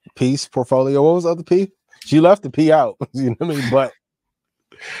 Peace, portfolio. What was the other P? She left the P out. You know what I mean? But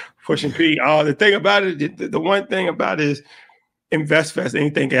pushing P. The thing about it, the one thing about it is invest fast.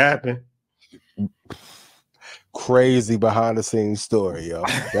 Anything can happen. crazy behind the scenes story, yo.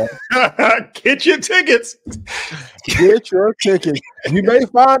 Get your tickets. Get your tickets. You may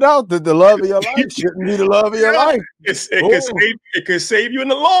find out that the love of your life shouldn't be the love of your life. It could save you in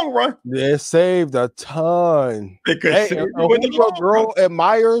the long run. It saved a ton. It could save you who your girl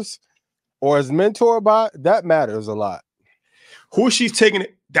admires or is mentored by, that matters a lot. Who she's taking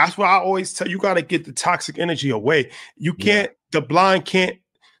it. That's why I always tell you, got to get the toxic energy away. You can't, the blind can't,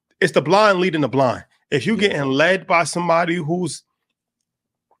 it's the blind leading the blind. If you're getting led by somebody who's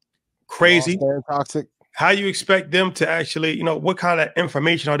crazy, toxic, how you expect them to actually, you know, what kind of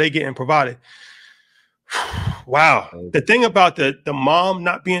information are they getting provided? Wow. The thing about the mom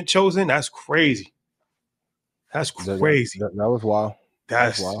not being chosen, that's crazy. That's crazy. That was wild.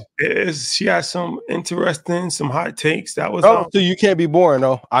 That's wild. She has some interesting, some hot takes. That was so you can't be boring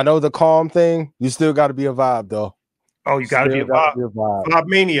though. I know the calm thing. You still got to be a vibe though. Oh, you got to be a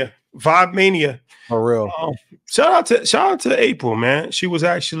vibe. Vibe mania. For real. Shout out to April, man. She was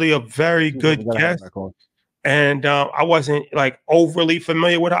actually a very good guest. And I wasn't like overly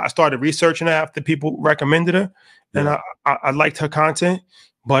familiar with her. I started researching her after people recommended her, and I liked her content.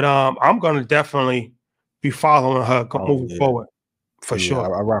 But I'm gonna definitely be following her moving forward for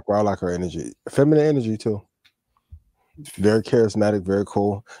sure. I like her energy, feminine energy too. Very charismatic, very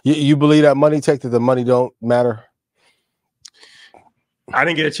cool. You believe that money take that the money don't matter? I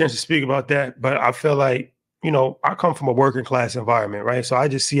didn't get a chance to speak about that, but I feel like, you know, I come from a working class environment, right? So I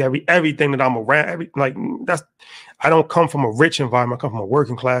just see everything that I'm around. I don't come from a rich environment. I come from a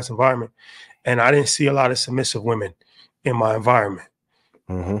working class environment, and I didn't see a lot of submissive women in my environment.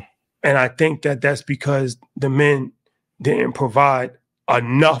 Mm-hmm. And I think that that's because the men didn't provide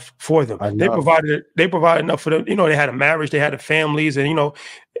enough for them. They provided enough for them. You know, they had a marriage, they had a families, and you know,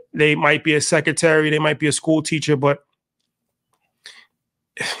 they might be a secretary, they might be a school teacher, but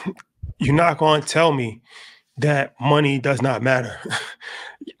you're not going to tell me that money does not matter.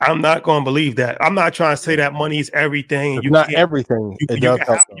 I'm not going to believe that. I'm not trying to say that money is everything. It's not everything. You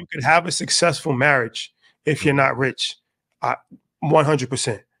can have a successful marriage if you're not rich,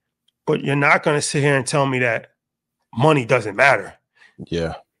 100%. But you're not going to sit here and tell me that money doesn't matter.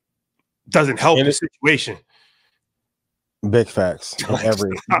 Yeah. Doesn't help the situation. Big facts.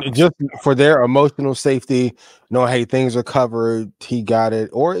 Just for their emotional safety, hey, things are covered. He got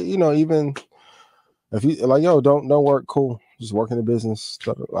it. Or, you know, even if you like, yo, don't work. Cool. Just work in the business.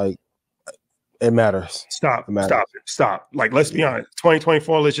 Like, it matters. Stop. Like, let's be honest.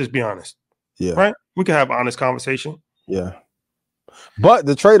 2024, let's just be honest. Yeah. Right? We can have an honest conversation. Yeah. But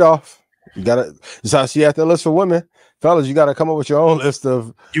the trade-off, you gotta, so she had to list for women. Fellas, you gotta come up with your own list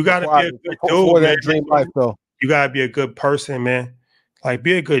of you gotta be a good dude for that dream life, though. You gotta be a good person, man. Like,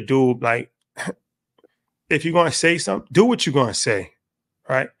 be a good dude. Like, if you're gonna say something, do what you're gonna say.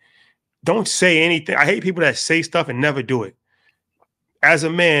 Right? Don't say anything. I hate people that say stuff and never do it. As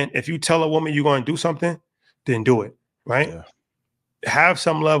a man, if you tell a woman you're gonna do something, then do it. Right? Yeah. Have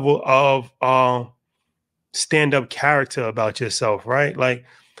some level of stand-up character about yourself, right? Like,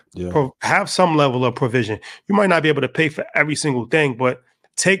 have some level of provision. You might not be able to pay for every single thing, but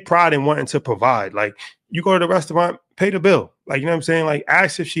take pride in wanting to provide. Like, you go to the restaurant, pay the bill. Like, you know what I'm saying? Like,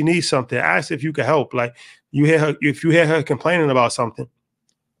 ask if she needs something. Ask if you can help. Like, if you hear her complaining about something,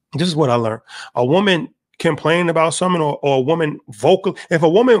 this is what I learned. A woman complaining about something, or a woman if a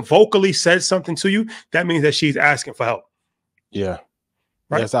woman vocally says something to you, that means that she's asking for help. Yeah.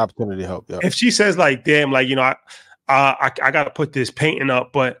 Right? That's opportunity to help. Yeah. If she says like, damn, like, you know, I got to put this painting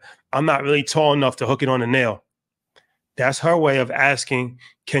up, but I'm not really tall enough to hook it on a nail. That's her way of asking,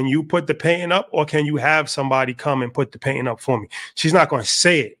 can you put the painting up, or can you have somebody come and put the painting up for me? She's not going to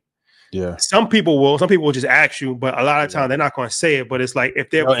say it. Yeah. Some people will just ask you, but a lot of times they're not going to say it. But it's like, if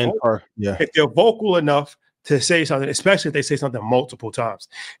they're vocal enough to say something, especially if they say something multiple times,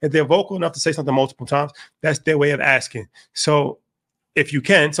 if they're vocal enough to say something multiple times, that's their way of asking. So if you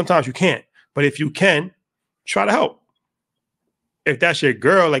can, sometimes you can't, but if you can, try to help. If that's your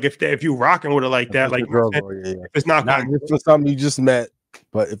girl, like if you rocking with her like that, like if it's not just for something you just met,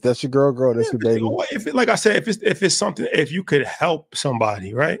 but if that's your girl, that's your baby. Like I said, if it's something, if you could help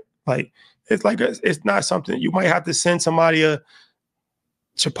somebody, right? Like, it's like it's not something you might have to send somebody a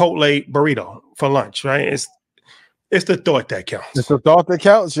Chipotle burrito for lunch, right? It's the thought that counts. It's the thought that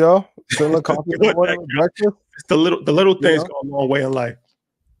counts, yo. It's the little things go a long way in life.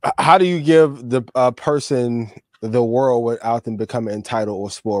 How do you give the person the world without them becoming entitled or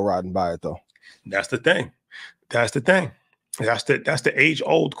spoiled rotten by it, though? That's the thing. That's the age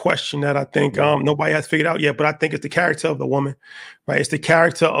old question that I think nobody has figured out yet. But I think it's the character of the woman, right? It's the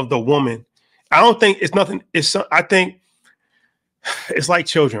character of the woman. I don't think it's nothing. I think it's like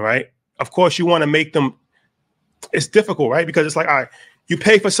children, right? Of course, you want to make them. It's difficult, right? Because it's like, all right, you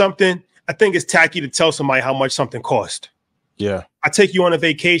pay for something. I think it's tacky to tell somebody how much something cost. Yeah. I take you on a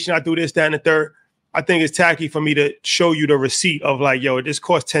vacation. I do this, that, and the third. I think it's tacky for me to show you the receipt of like, yo, this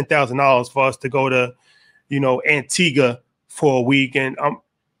cost $10,000 for us to go to, Antigua for a week. And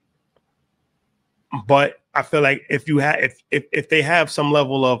but I feel like if they have some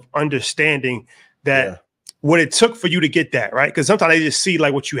level of understanding that what it took for you to get that, right? Because sometimes they just see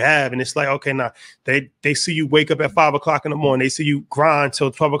like what you have, and it's like, okay, now they see you wake up at 5 o'clock in the morning, they see you grind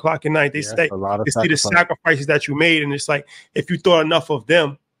till 12 o'clock at night. They see the sacrifices that you made, and it's like if you thought enough of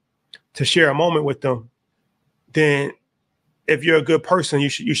them to share a moment with them, then if you're a good person, you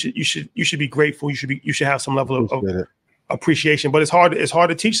should be grateful. You should have some level of appreciation. But it's hard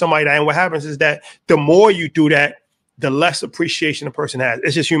to teach somebody that. And what happens is that the more you do that, the less appreciation a person has.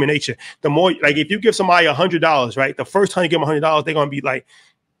 It's just human nature. The more, like, if you give somebody $100, right? The first time you give them $100, they're gonna be like,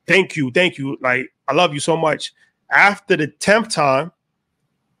 "Thank you, like I love you so much." After the 10th time,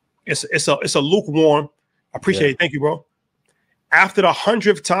 it's a lukewarm. I appreciate it. Thank you, bro. After the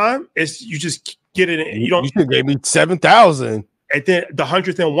 100th time, you just get it. You should give me 7,000. And then the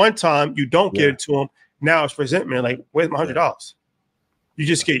 101st time, you don't get it to them. Now it's resentment. Like, where's my $100? You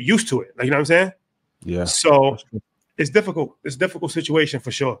just get used to it. Like, you know what I'm saying? Yeah. So it's difficult. It's a difficult situation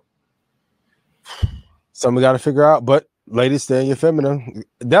for sure. Something we got to figure out. But ladies, stay in your feminine.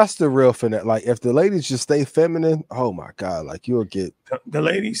 That's the real feminine. Like, if the ladies just stay feminine, oh my God, like you'll get the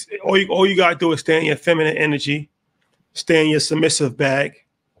ladies. All you gotta do is stay in your feminine energy. Stay in your submissive bag,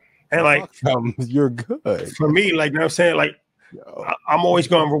 and like you're good. For me, like, you know what I'm saying, like, I'm always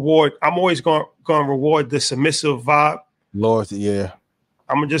going to reward. I'm always going to reward the submissive vibe. Lord, yeah.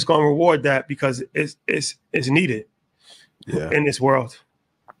 I'm just going to reward that because it's needed in this world.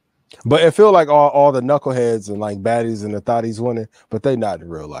 But it feel like all the knuckleheads and like baddies and the thotties winning, but they not in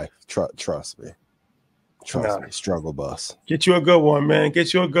real life. Trust me. Trust me. Struggle bus. Get you a good one, man.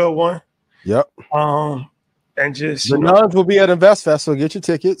 Get you a good one. Yep. And just the nuns will be at Invest Fest, so get your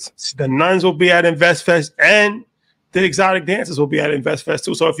tickets. The nuns will be at Invest Fest, and the exotic dancers will be at Invest Fest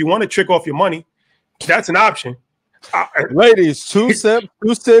too. So if you want to trick off your money, that's an option. Ladies, 2 simps,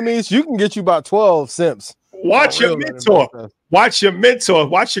 2 semis, you can get you about 12 simps. Watch your mentor. Watch your mentor.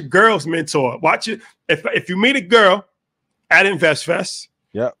 Watch your girl's mentor. Watch it. If you meet a girl at Invest Fest,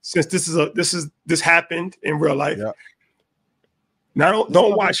 since this happened in real life, now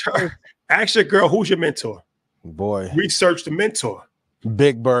don't watch her. Ask your girl, who's your mentor? Boy, research the mentor.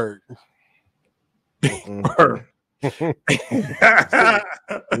 Big Bird. Big Bird.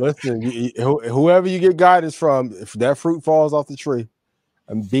 Listen, whoever you get guidance from, if that fruit falls off the tree,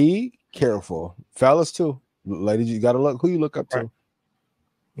 and be careful, fellas too. Ladies, you gotta look who you look up to.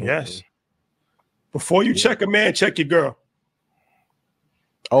 Yes. Before you check a man, check your girl.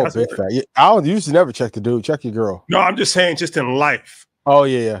 Oh, that's big fat. Yeah, I don't usually never check the dude. Check your girl. No, I'm just saying, just in life. Oh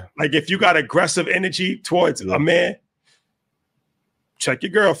yeah. Like if you got aggressive energy towards a man, check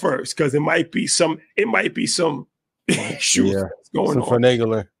your girl first, because it might be some issues going on.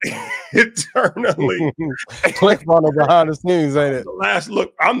 Finagling. Eternally. Click on the behind the scenes, ain't it?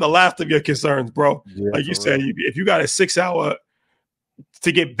 I'm the last of your concerns, bro. Yeah, like you said, if you got a 6 hour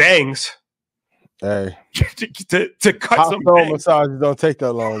to get bangs, hey, to cut some bangs. Massages don't take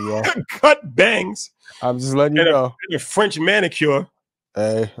that long, y'all. Cut bangs. I'm just letting you know. A French manicure.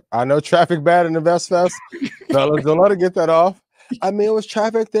 Hey, I know traffic bad in the Invest Fest. Fellas, don't let her get that off. I mean, it was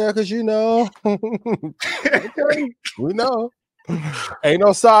traffic there because okay, we know. Ain't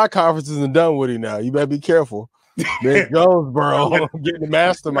no side conferences in Dunwoody now. You better be careful. There Jonesboro getting the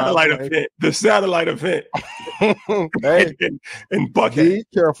mastermind. The satellite event. Hey, in Buckhead. Be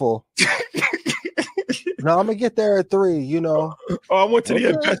careful. No, I'm gonna get there at 3. You know. Oh, I went to the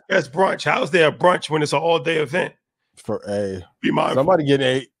Invest Fest brunch. How's there a brunch when it's an all day event? Be mindful. Somebody getting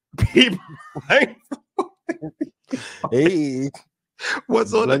 8. Be mindful. Hey,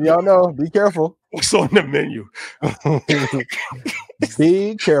 what's on? Letting y'all know. Be careful. What's on the menu?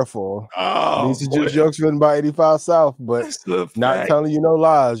 Be careful. Oh, these are just jokes written by 85 South, but not telling you no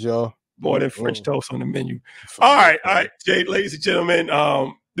lies, y'all. More than French toast on the menu. All right, Jay, ladies and gentlemen.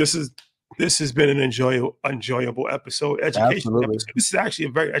 This has been an enjoyable episode. Educational episode. This is actually a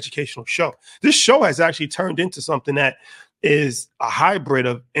very educational show. This show has actually turned into something that is a hybrid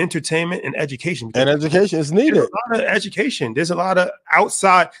of entertainment and education. And education is needed. There's a lot of education. There's a lot of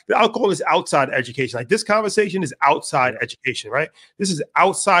outside. I'll call this outside education. Like this conversation is outside education, right? This is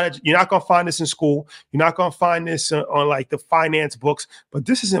outside. You're not going to find this in school. You're not going to find this on like the finance books, but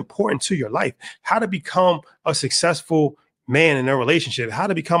this is important to your life. How to become a successful man in a relationship, how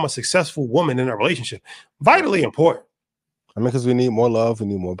to become a successful woman in a relationship. Vitally important. I mean, because we need more love, we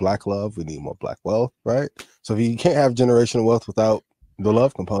need more Black love, we need more Black wealth, right? So if you can't have generational wealth without the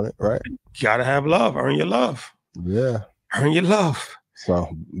love component, right? You gotta have love. Earn your love. Yeah. Earn your love. So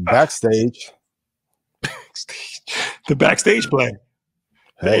backstage. The backstage play.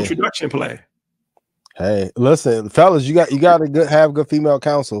 The Hey. introduction play. Hey, listen, fellas, you got to have good female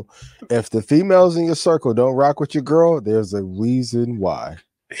counsel. If the females in your circle don't rock with your girl, there's a reason why.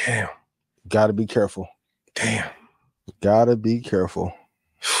 Damn. Got to be careful. Damn. Gotta be careful.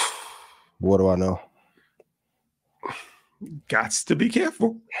 What do I know? Gots to be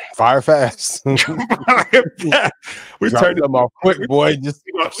careful. Fire fast. We Turn them off quick, boy. Just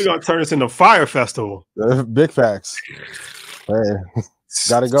we're gonna turn this into Fire Festival. Big facts. Hey,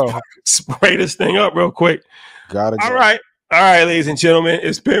 gotta go. Spray this thing up real quick. Gotta go. All right, ladies and gentlemen,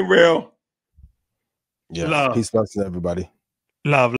 it's been real. Yeah. Love. Peace, blessings, everybody. Love.